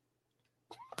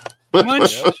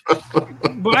 Munch,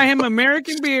 buy him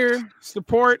American beer,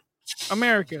 support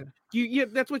America. You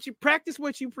that's what you practice,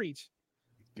 what you preach.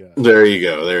 There you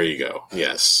go.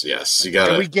 Yes. You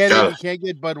gotta. We get it. You can't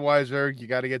get Budweiser. You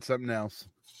got to get something else.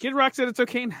 Kid Rock said it's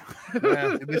okay now.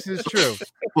 Yeah, this is true.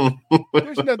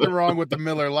 There's nothing wrong with the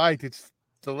Miller Lite. It's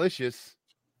delicious.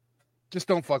 Just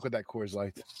don't fuck with that Coors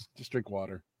Light. Just drink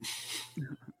water.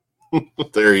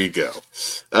 There you go.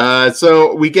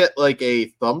 So we get like a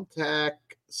thumbtack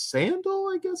sandal,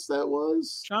 I guess that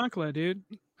was. Chancla, dude.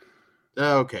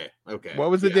 Okay.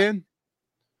 What was it, Dan?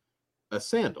 A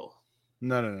sandal.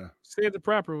 No. Say it the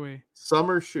proper way.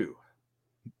 Summer shoe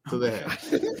to the head.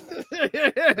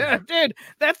 Dude,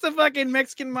 that's the fucking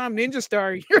Mexican Mom Ninja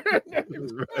Star.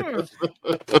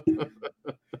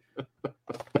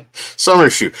 Summer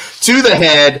shoe to the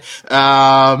head.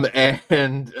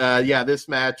 Yeah, this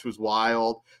match was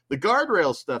wild. The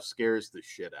guardrail stuff scares the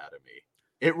shit out of me.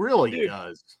 It really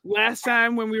does. Last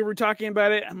time when we were talking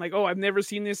about it, I'm like, oh, I've never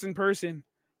seen this in person.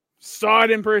 Saw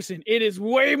it in person. It is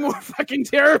way more fucking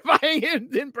terrifying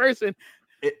in person.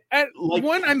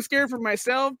 One, I'm scared for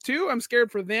myself. Two, I'm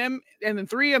scared for them. And then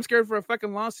three, I'm scared for a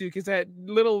fucking lawsuit because that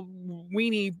little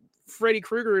weenie Freddy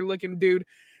Krueger looking dude.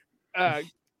 And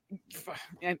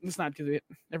let's not do it.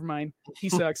 Never mind. He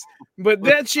sucks. But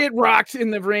that shit rocked in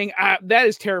the ring. That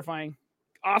is terrifying.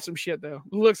 Awesome shit, though.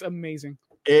 Looks amazing.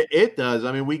 It does.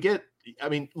 I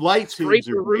mean, light tubes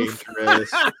are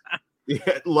dangerous.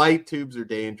 Yeah, light tubes are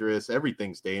dangerous.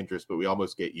 Everything's dangerous, but we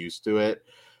almost get used to it.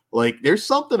 Like, there's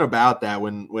something about that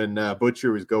when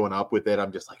Butcher was going up with it.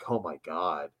 I'm just like, oh my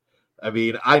god. I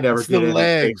mean, I never did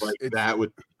anything like that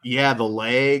with the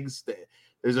legs.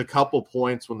 There's a couple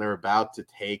points when they're about to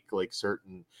take like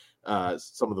certain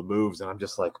some of the moves, and I'm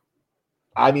just like,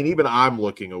 I mean, even I'm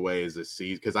looking away as a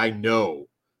seat because I know.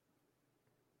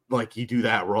 Like, you do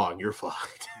that wrong, you're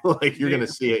fucked. Like, you're gonna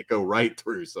see it go right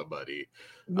through somebody.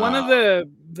 One of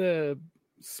the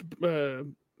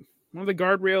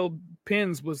guardrail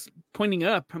pins was pointing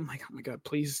up. I'm like, oh my god,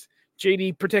 please,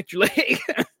 JD, protect your leg.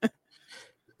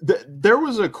 There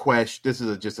was a question. This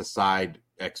is just a side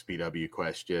XPW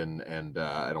question, and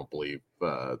I don't believe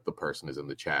the person is in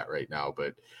the chat right now.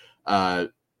 But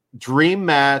dream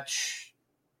match,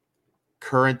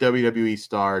 current WWE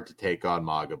star to take on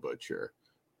MAGA Butcher.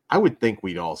 I would think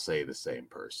we'd all say the same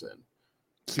person.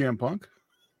 CM Punk?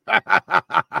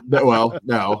 Well,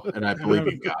 no, and I believe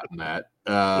you've gotten that.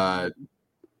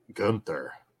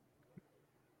 Gunther.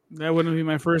 That wouldn't be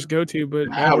my first go-to, but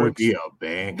that would be a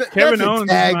bang. Kevin Owens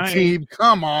tag team.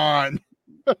 Come on.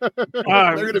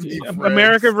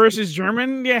 America versus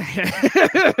German? Yeah.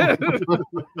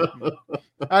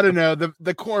 I don't know.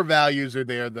 The core values are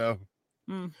there, though.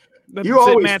 You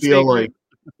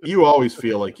always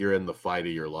feel like you're in the fight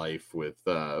of your life with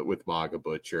MAGA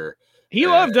Butcher. He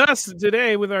loved us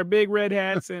today with our big red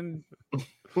hats, and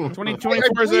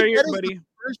 2024 is our year, buddy. The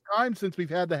first time since we've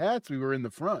had the hats, we were in the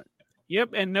front.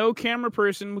 Yep, and no camera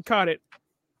person caught it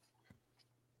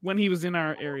when he was in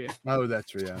our area. Oh,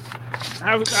 that's right. Yeah.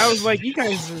 I was like, you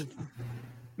guys are...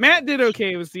 Matt did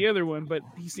okay. It was the other one, but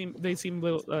they seemed a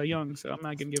little young, so I'm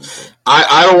not gonna give him credit.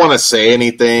 I don't want to say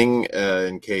anything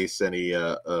in case any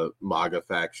MAGA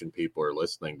faction people are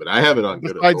listening, but I have it on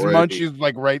good authority. Munchie's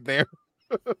like right there.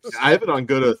 I have it on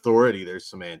good authority. There's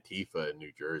some Antifa in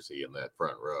New Jersey in that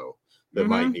front row that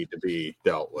might need to be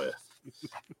dealt with.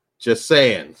 Just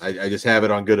saying. I just have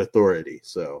it on good authority,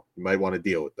 so you might want to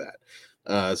deal with that.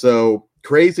 So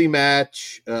crazy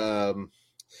match. Good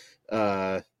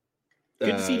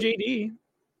to see JD.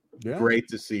 Yeah. Great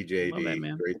to see JD. Love that,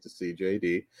 man. Great to see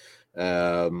JD.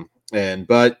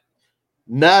 But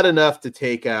not enough to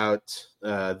take out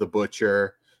the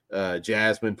Butcher.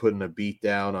 Jasmine putting a beat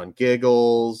down on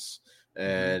Giggles,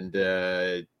 and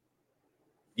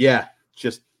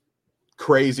just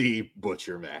crazy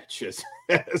Butcher match as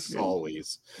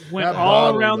always. Went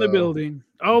all around the building.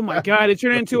 Oh my god! It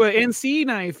turned into an NC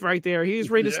knife right there. He was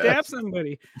ready to stab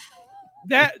somebody.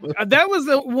 That was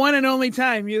the one and only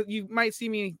time you might see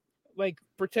me like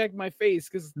protect my face,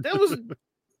 because that was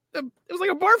it was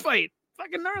like a bar fight.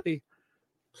 Fucking gnarly.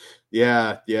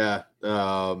 Yeah.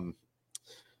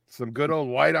 Some good old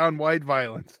white on white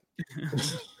violence.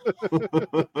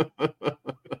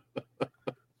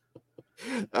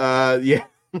 Yeah.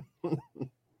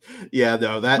 Yeah,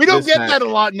 no, that we don't get that a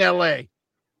lot in LA.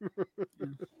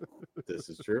 This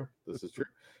is true.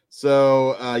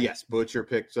 So yes, Butcher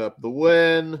picks up the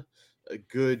win.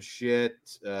 Good shit.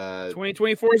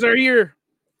 2024 is our year.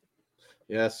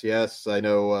 Yes, I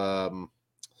know.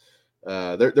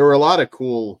 There were a lot of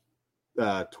cool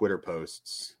Twitter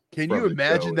posts. Can you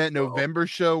imagine that November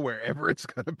show wherever it's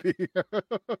gonna be?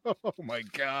 Oh my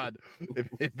god!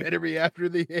 It better be after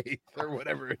the 8th or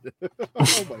whatever.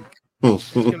 Oh my god!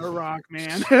 It's gonna rock,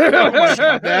 man. Oh my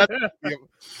god!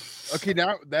 Okay,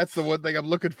 now that's the one thing I'm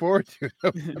looking forward to.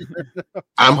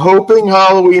 I'm hoping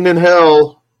Halloween in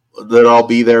Hell that I'll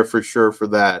be there for sure for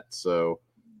that. So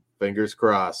fingers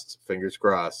crossed.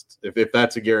 If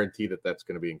that's a guarantee that's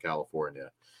going to be in California,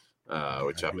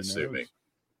 which I'm assuming.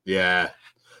 Yeah.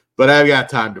 But I've got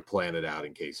time to plan it out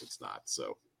in case it's not.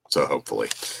 So hopefully.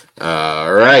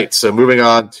 All right. So moving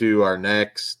on to our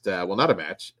next, not a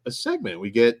match, a segment. We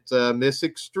get Miss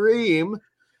Extreme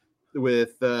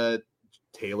with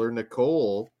Taylor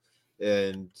Nicole.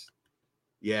 And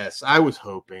yes, I was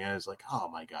hoping. I was like, oh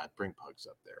my God, bring Pugs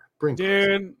up there.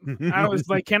 Dude, I was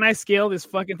like, can I scale this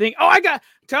fucking thing? Oh, I got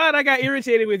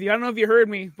irritated with you. I don't know if you heard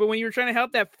me, but when you were trying to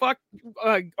help that fuck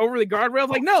over the guardrail, I was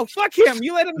like, no, fuck him.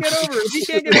 You let him get over. If he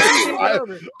can't get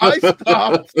over, I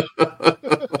stopped.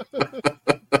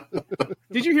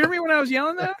 Did you hear me when I was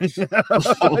yelling that?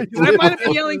 I might have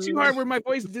been yelling too hard where my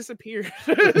voice disappeared.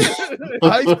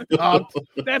 I stopped.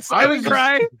 That silent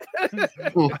cry.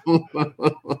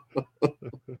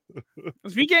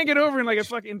 If he can't get over in like a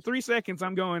fucking 3 seconds,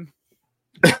 I'm going.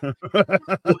 He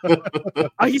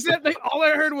said all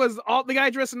I heard was the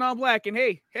guy dressed in all black and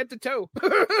hey, head to toe.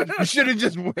 You should have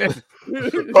just went.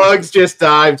 Pugs just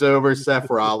dives over Seth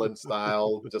Rollins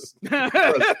style. Just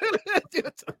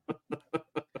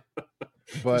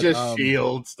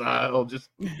Shield style. Just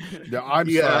I'm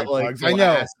sorry, like Pugs. I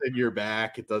know in your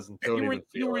back. It doesn't.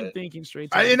 You weren't thinking straight.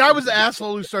 I was the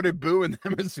asshole who started booing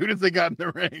them as soon as they got in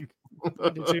the ring.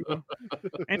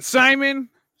 And Simon,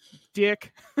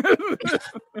 dick.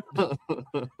 That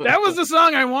was the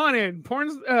song I wanted. Porn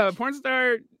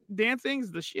star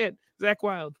dancing's the shit. Zach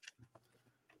Wilde.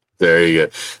 There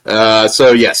you go.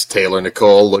 So yes, Taylor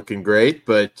Nicole looking great,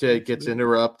 but gets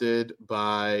interrupted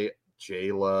by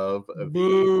J Love.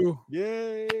 Boo!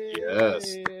 Yay!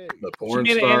 Yes, the porn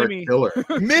star killer.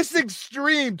 Miss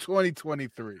Extreme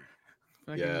 2023.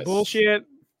 Yes. Bullshit.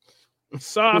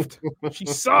 Soft.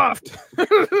 She's soft.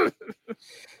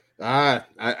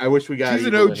 I wish we got. She's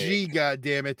an OG, god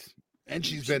damn it, and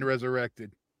she's been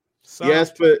resurrected. Soft.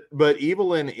 Yes, but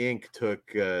Evelyn Inc. took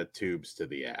tubes to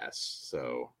the ass.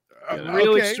 So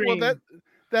real extreme. Well,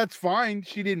 that's fine.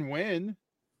 She didn't win.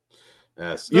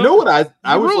 Yes. You know what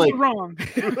I was like wrong.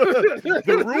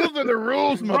 The rules are the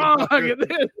rules, wrong. Wrong.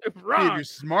 If you're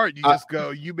smart, you just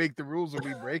go, you make the rules and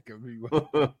we break them.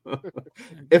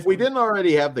 If we didn't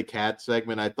already have the cat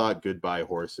segment, I thought Goodbye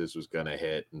Horses was going to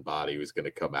hit and Body was going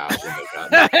to come out.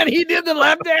 And he did the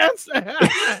lap dance.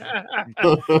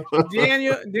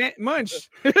 Daniel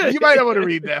Munch. You might not want to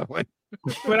read that one.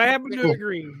 but I happen to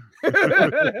agree.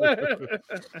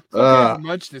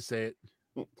 Much to say it.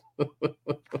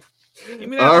 Give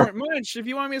me that orange munch. If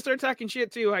you want me to start talking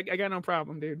shit too, I got no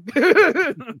problem, dude.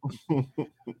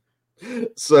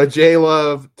 So J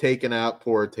Love taking out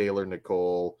poor Taylor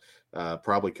Nicole,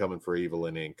 probably coming for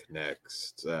Evelyn Inc.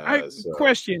 next.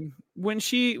 Question: When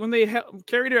they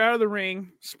carried her out of the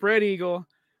ring, spread eagle,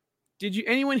 did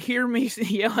anyone hear me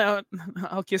yell out,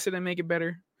 "I'll kiss it and make it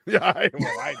better"? Yeah, I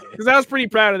did. Because I was pretty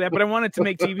proud of that, but I wanted to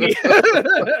make TV,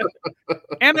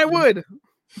 and I would.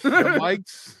 The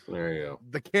mics, there you go.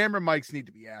 The camera mics need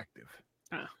to be active.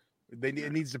 Ah.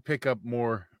 It needs to pick up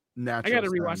more natural. I got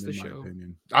to rewatch the show.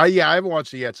 I haven't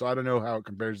watched it yet, so I don't know how it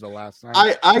compares to the last time.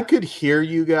 I could hear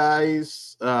you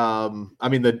guys. I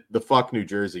mean the fuck New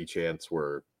Jersey chants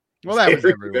were. Well, that was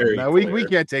everywhere. very No, we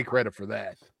can't take credit for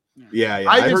that. Yeah.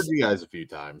 I heard you guys a few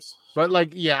times. But I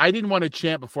didn't want to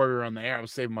chant before we were on the air. I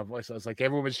was saving my voice. I was like,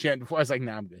 everyone was chanting before. I was like,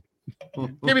 nah, I'm good.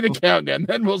 Give me the countdown,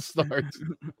 then we'll start.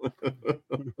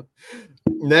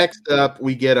 Next up,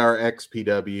 we get our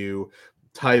XPW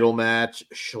title match.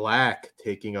 Shlak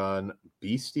taking on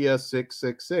Bestia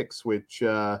 666, which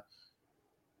did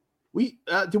we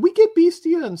get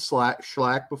Bestia and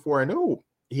Shlak before? I know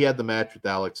he had the match with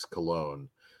Alex Colon,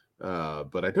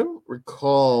 but I don't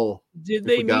recall. Did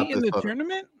they meet in the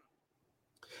tournament?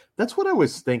 That's what I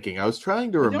was thinking. I was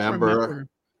trying to remember.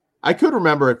 I could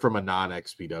remember it from a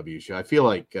non-XPW show. I feel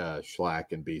like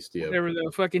Shlak and Bestia. Whatever,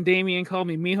 the fucking Damien called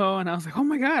me Mijo, and I was like, oh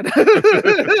my God.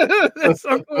 That's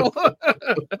so cool.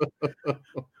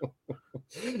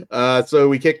 So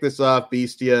we kick this off.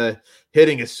 Bestia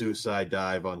hitting a suicide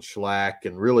dive on Shlak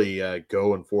and really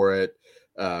going for it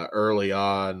early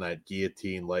on. That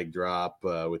guillotine leg drop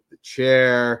with the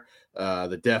chair.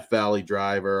 The Death Valley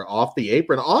driver off the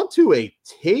apron onto a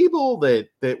table that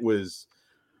was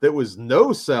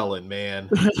no selling, man.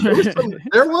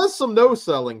 There was some no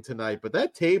selling tonight, but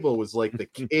that table was like the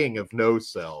king of no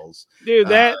sells. Dude,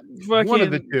 that fucking one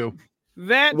of the two.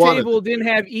 That table didn't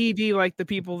have ED like the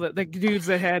dudes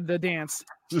that had the dance.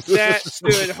 That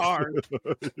stood hard.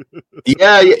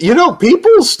 Yeah,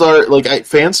 people start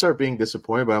fans start being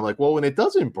disappointed, but I'm like, well, when it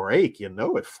doesn't break,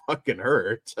 it fucking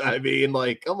hurts. I mean,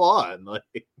 come on, at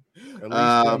least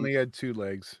only had two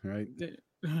legs, right?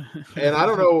 And I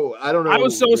don't know. I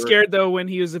was so scared though when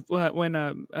he was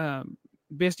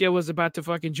Bestia was about to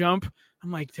fucking jump.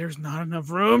 I'm like, there's not enough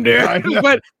room there.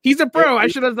 But he's a pro. I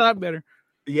should have thought better.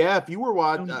 Yeah, if you were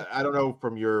watching, I don't know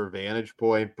from your vantage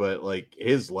point, but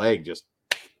his leg just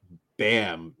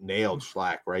bam nailed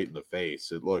Shlak right in the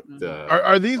face. It looked.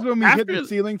 Are these when we hit the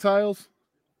ceiling tiles?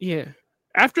 Yeah.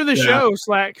 After the show,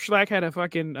 Shlak had a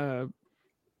fucking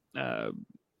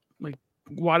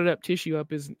wadded up tissue up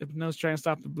his nose trying to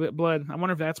stop the blood. I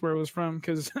wonder if that's where it was from,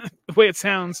 because the way it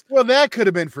sounds. Well, that could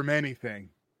have been from anything.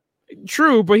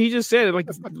 True, but he just said it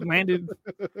landed.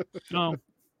 Oh,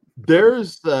 there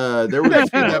was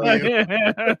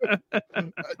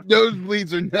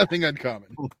nosebleeds are nothing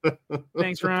uncommon.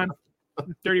 Thanks, Ron.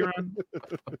 Dirty Ron.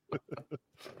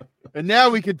 And now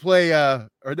we could play or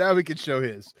now we could show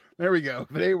his. There we go.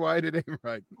 If it ain't right, it ain't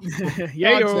right.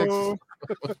 Yeah,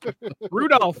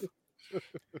 Rudolph.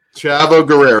 Chavo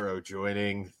Guerrero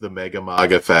joining the Mega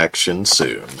Maga faction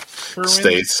soon. Kerwin.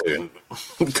 Stay soon.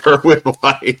 Kerwin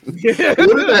White.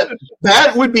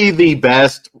 That would be the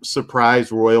best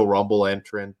surprise Royal Rumble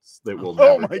entrance that will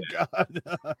never my God.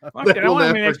 I want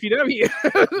him in XPW.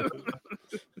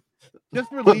 Just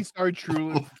release our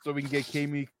Truth so we can get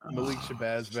Kami Malik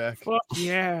Shabazz back. Fuck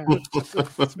yeah.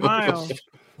 Smile.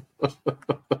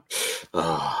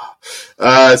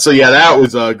 So yeah, that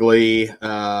was ugly.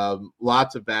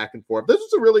 Lots of back and forth. This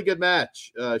was a really good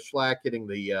match. Shlak hitting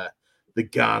the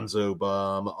Gonzo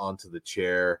bomb onto the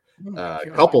chair a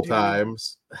couple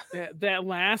times. That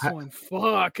last one,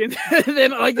 fuck, and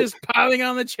then just piling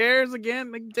on the chairs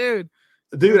again, dude.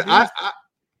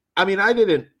 I mean, I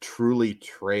didn't truly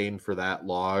train for that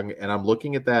long, and I'm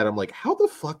looking at that. I'm like, how the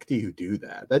fuck do you do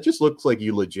that? That just looks like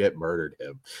you legit murdered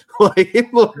him.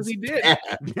 It looks he did.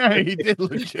 Yeah, he did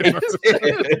legit.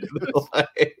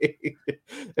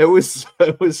 It was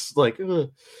like. There's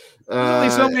only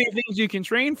so many things you can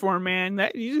train for, man.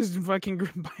 That you just fucking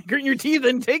grit your teeth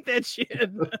and take that shit.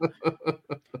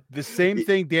 The same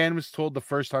thing Dan was told the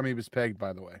first time he was pegged,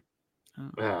 by the way.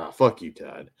 Fuck you,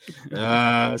 Todd.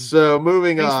 So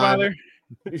moving Thanks, on, Father.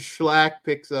 Shlak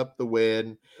picks up the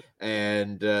win,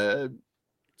 and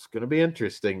it's going to be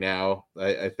interesting now.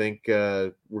 I think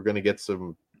we're going to get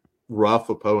some rough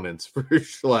opponents for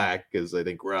Shlak because I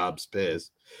think Rob's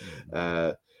pissed.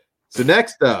 So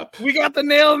next up, we got the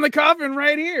nail in the coffin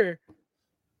right here.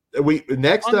 We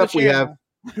have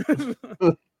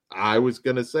I was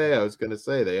gonna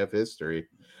say they have history.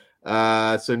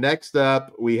 So next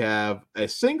up, we have a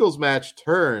singles match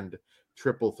turned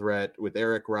triple threat with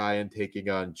Eric Ryan taking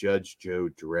on Judge Joe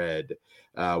Dredd,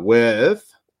 with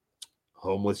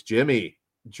Homeless Jimmy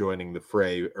joining the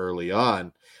fray early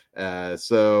on.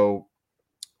 So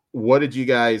what did you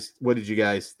guys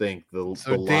think?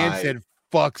 So Dan said,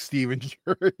 "Fuck Steven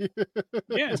Jury."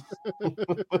 Yeah,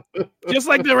 just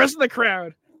like the rest of the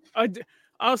crowd.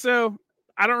 Also,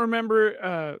 I don't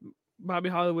remember Bobby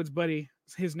Hollywood's buddy,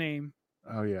 his name.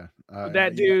 Oh yeah,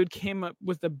 that dude came up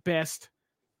with the best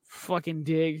fucking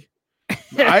dig.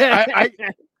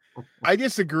 I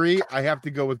disagree. I have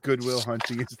to go with Goodwill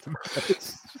Hunting is the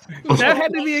best. That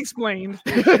had to be explained.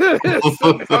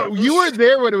 Oh, you weren't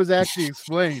there when it was actually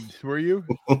explained, were you?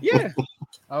 Yeah.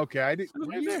 Okay, I didn't.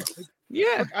 Were you there?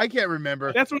 Yeah. Look, I can't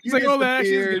remember. That's what he's like. Oh, that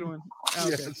actually is a good one. Okay.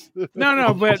 Yes.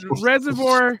 No, but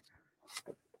Reservoir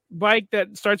bike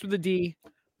that starts with a D.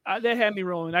 That had me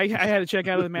rolling. I had to check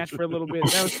out of the match for a little bit.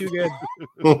 That was too good.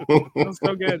 That was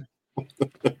so good.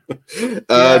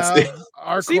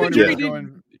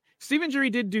 Steven Jury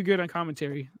did do good on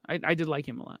commentary. I did like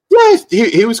him a lot. Yeah,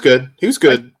 he was good. He was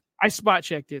good. I spot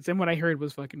checked it, and what I heard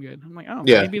was fucking good. I'm like, oh,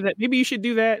 yeah. Maybe you should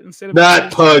do that instead of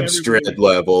not Pudge Dredd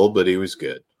level, but he was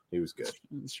good. He was good.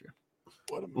 That's true.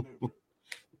 What a move.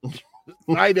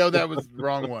 I know that was the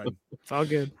wrong one. It's all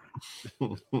good.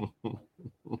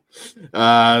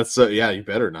 So yeah, you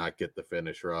better not get the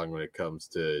finish wrong when it comes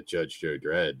to Judge Joe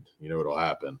Dredd. You know what'll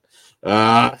happen.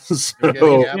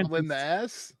 Apple in the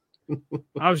ass.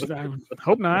 I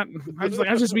hope not. I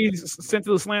just be sent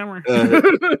to the slammer.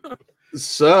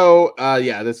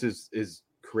 Yeah, this is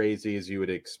crazy as you would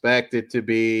expect it to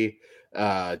be.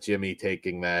 Jimmy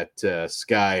taking that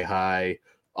sky high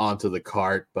onto the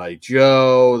cart by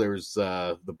Joe. There's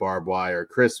the barbed wire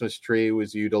Christmas tree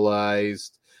was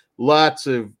utilized. Lots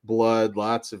of blood,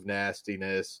 lots of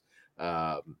nastiness.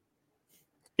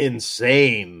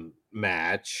 Insane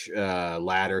match.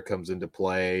 Ladder comes into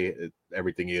play.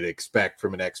 Everything you'd expect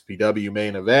from an XPW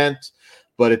main event.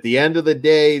 But at the end of the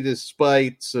day,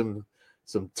 despite some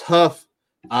tough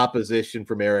opposition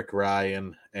from Eric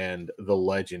Ryan and the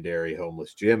legendary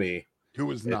Homeless Jimmy, who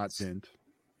was not pinned.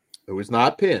 Who was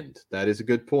not pinned. That is a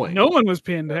good point. No one was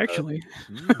pinned, actually.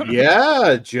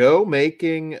 Yeah, Joe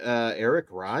making Eric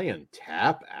Ryan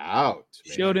tap out.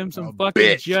 Man. Showed him some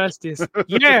fucking justice.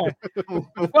 Yeah.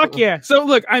 Fuck yeah. So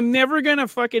look, I'm never gonna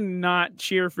fucking not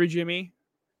cheer for Jimmy.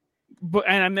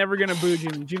 And I'm never gonna boo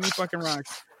Jimmy. Jimmy fucking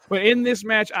rocks. But in this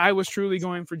match, I was truly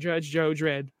going for Judge Joe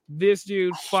Dredd. This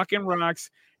dude fucking rocks.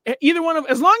 Either one of,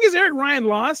 as long as Eric Ryan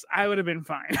lost, I would have been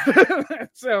fine.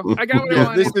 So I got what I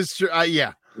wanted. This is true.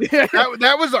 Yeah.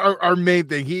 That was our main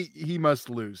thing. He must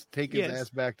lose. Take his ass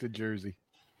back to Jersey,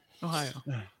 Ohio.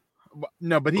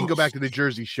 No, but he can go back to the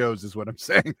Jersey shows, is what I'm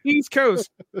saying. East Coast,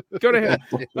 go to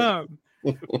hell.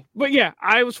 But yeah,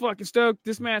 I was fucking stoked.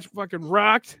 This match fucking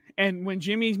rocked. And when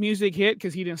Jimmy's music hit,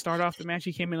 because he didn't start off the match,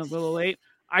 he came in a little late.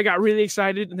 I got really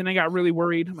excited, and then I got really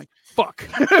worried. I'm like, "Fuck,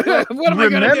 what am I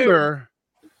gonna do?"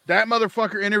 That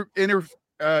motherfucker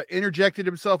interjected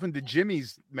himself into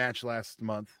Jimmy's match last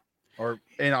month or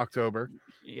in October.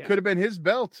 Yeah. Could have been his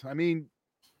belt. I mean,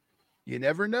 you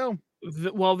never know.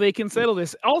 Well, they can settle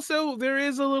this. Also, there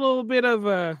is a little bit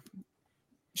of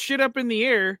shit up in the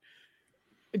air.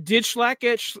 Did Schlack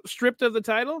get stripped of the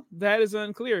title? That is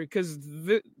unclear because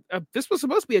this was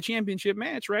supposed to be a championship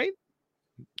match, right?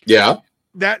 Yeah.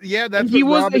 That's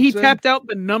he tapped out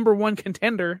the number one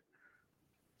contender.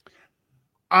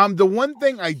 The one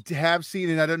thing I have seen,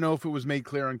 and I don't know if it was made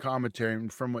clear on commentary,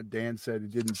 and from what Dan said,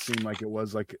 it didn't seem like it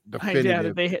was like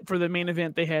definitive. I doubt it. For the main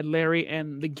event, they had Larry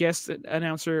and the guest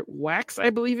announcer Wax, I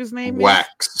believe his name is.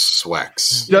 Wax.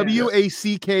 WACKS.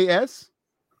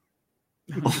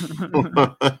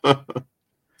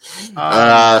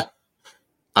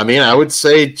 I mean, I would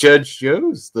say Judge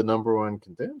Joe's the number one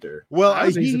contender. Well,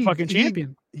 he's a fucking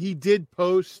champion. He did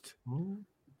post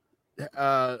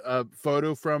a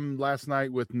photo from last night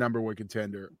with number one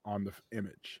contender on the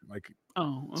image. Like,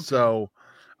 okay. So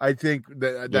I think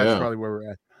that's probably where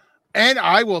we're at. And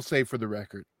I will say, for the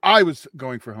record, I was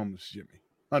going for Homeless Jimmy,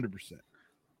 100%.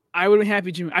 I would be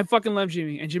happy, Jimmy. I fucking love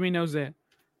Jimmy, and Jimmy knows that.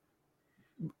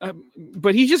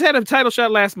 But he just had a title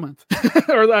shot last month,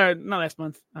 or not last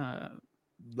month.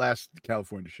 Last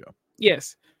California show.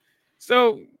 Yes.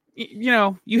 So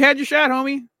you had your shot,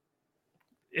 homie.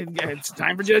 It's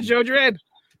time for Judge Joe Dredd.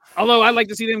 Although I'd like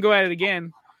to see them go at it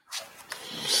again.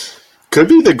 Could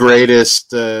be the greatest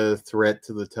threat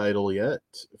to the title yet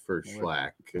for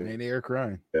Schlack. And Eric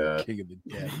Ryan, king of the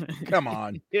dead. Come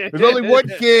on. There's only one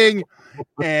king,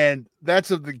 and that's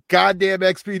of the goddamn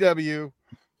XPW.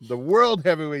 the world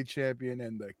heavyweight champion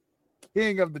and the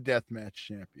king of the deathmatch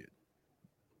champion.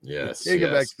 Yes. King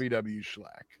of yes. XPW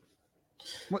Schlack.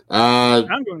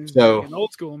 I'm going So- fucking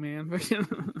old school, man.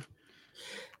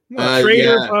 Trader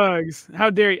yeah. Bugs. How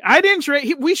dare you? I didn't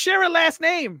trade. We share a last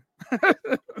name.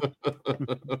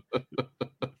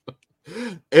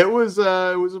 It was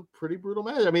a pretty brutal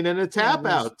match. I mean, and a tap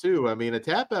was. out too. I mean, a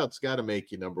tap out's got to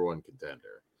make you number one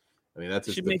contender. I mean,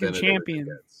 that's Should make him champion.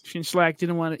 Schlack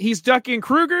didn't want it. He's ducking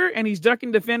Kruger and he's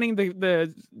ducking defending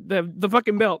the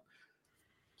fucking belt.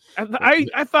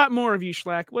 I thought more of you,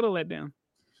 Schlack. What a letdown.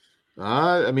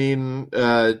 I mean,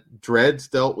 Dred's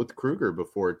dealt with Kruger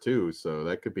before too, so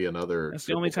that could be another. That's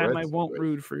the only time I won't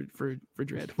root for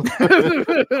Dred.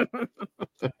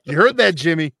 You heard that,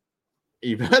 Jimmy?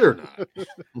 You better not.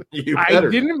 I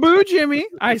didn't boo Jimmy.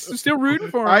 I'm still rooting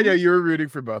for him. I know you were rooting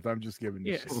for both. I'm just giving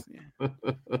you shit. Yeah.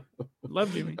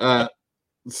 Love Jimmy.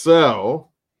 So,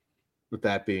 with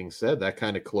that being said, that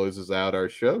kind of closes out our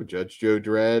show. Judge Joe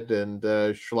Dredd and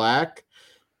Schlack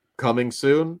coming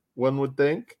soon, one would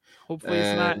think. Hopefully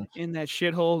it's not in that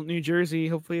shithole New Jersey.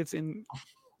 Hopefully it's in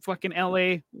fucking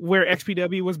LA where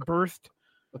XPW was birthed.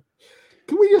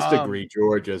 Can we just agree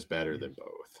Georgia's better than both?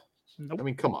 Nope. I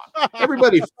mean, come on.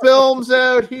 Everybody films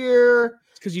out here.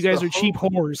 It's because you guys are cheap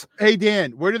whores. Hey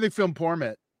Dan, where do they film porn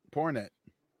at?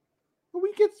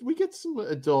 We get some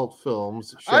adult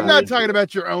films. I'm not talking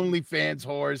about your OnlyFans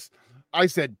whores. I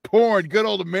said porn, good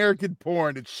old American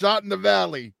porn. It's shot in the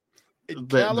valley in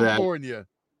California.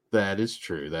 That is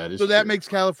true. That is so. True. That makes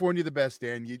California the best,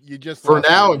 Dan. You just for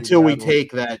now until we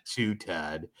take that to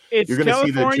Todd. It's you're gonna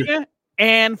California see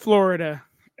and Florida.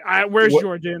 Where's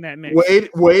Georgia in that mix? Wait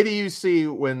till you see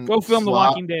when go film The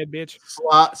Walking Dead, bitch.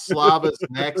 Slava's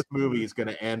next movie is going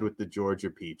to end with the Georgia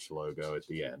Peach logo at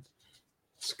the end.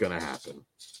 It's going to happen.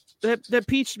 That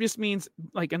peach just means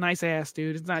like a nice ass,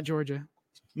 dude. It's not Georgia.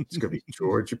 It's going to be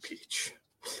Georgia Peach.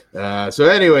 So,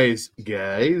 anyways,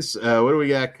 guys, what do we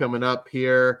got coming up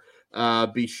here?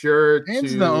 Be sure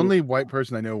Dan's the only white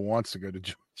person I know who wants to go to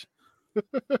Georgia.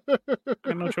 I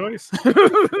have no choice.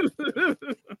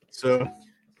 So.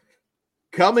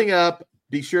 Coming up,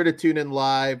 be sure to tune in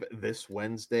live this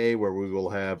Wednesday where we will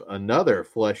have another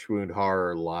Flesh Wound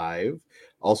Horror live.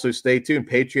 Also, stay tuned.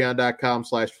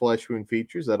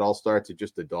 Patreon.com/FleshWoundFeatures. That all starts at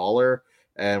just $1.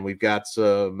 And we've got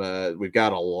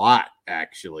a lot,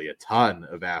 actually, a ton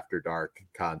of After Dark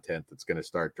content that's going to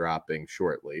start dropping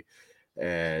shortly.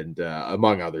 And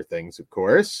among other things, of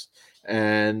course.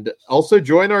 And also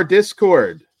join our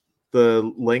Discord.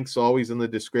 The link's always in the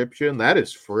description. That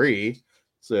is free.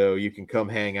 So you can come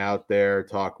hang out there,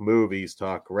 talk movies,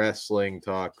 talk wrestling,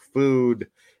 talk food,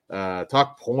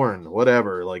 talk porn,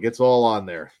 whatever. Like, it's all on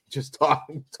there. Just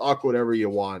talk whatever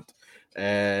you want.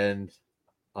 And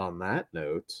on that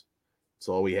note, that's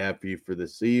all we have for you for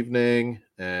this evening.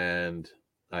 And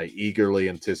I eagerly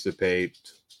anticipate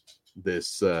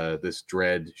this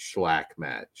Dredd Schlack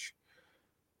match.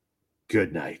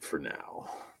 Good night for now.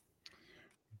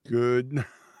 Good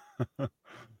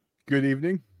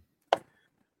evening.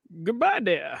 Goodbye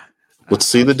there. Let's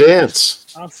see the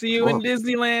dance. I'll see you in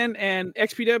Disneyland and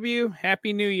XPW.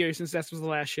 Happy New Year, since that was the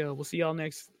last show. We'll see y'all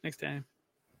next time.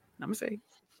 Namaste.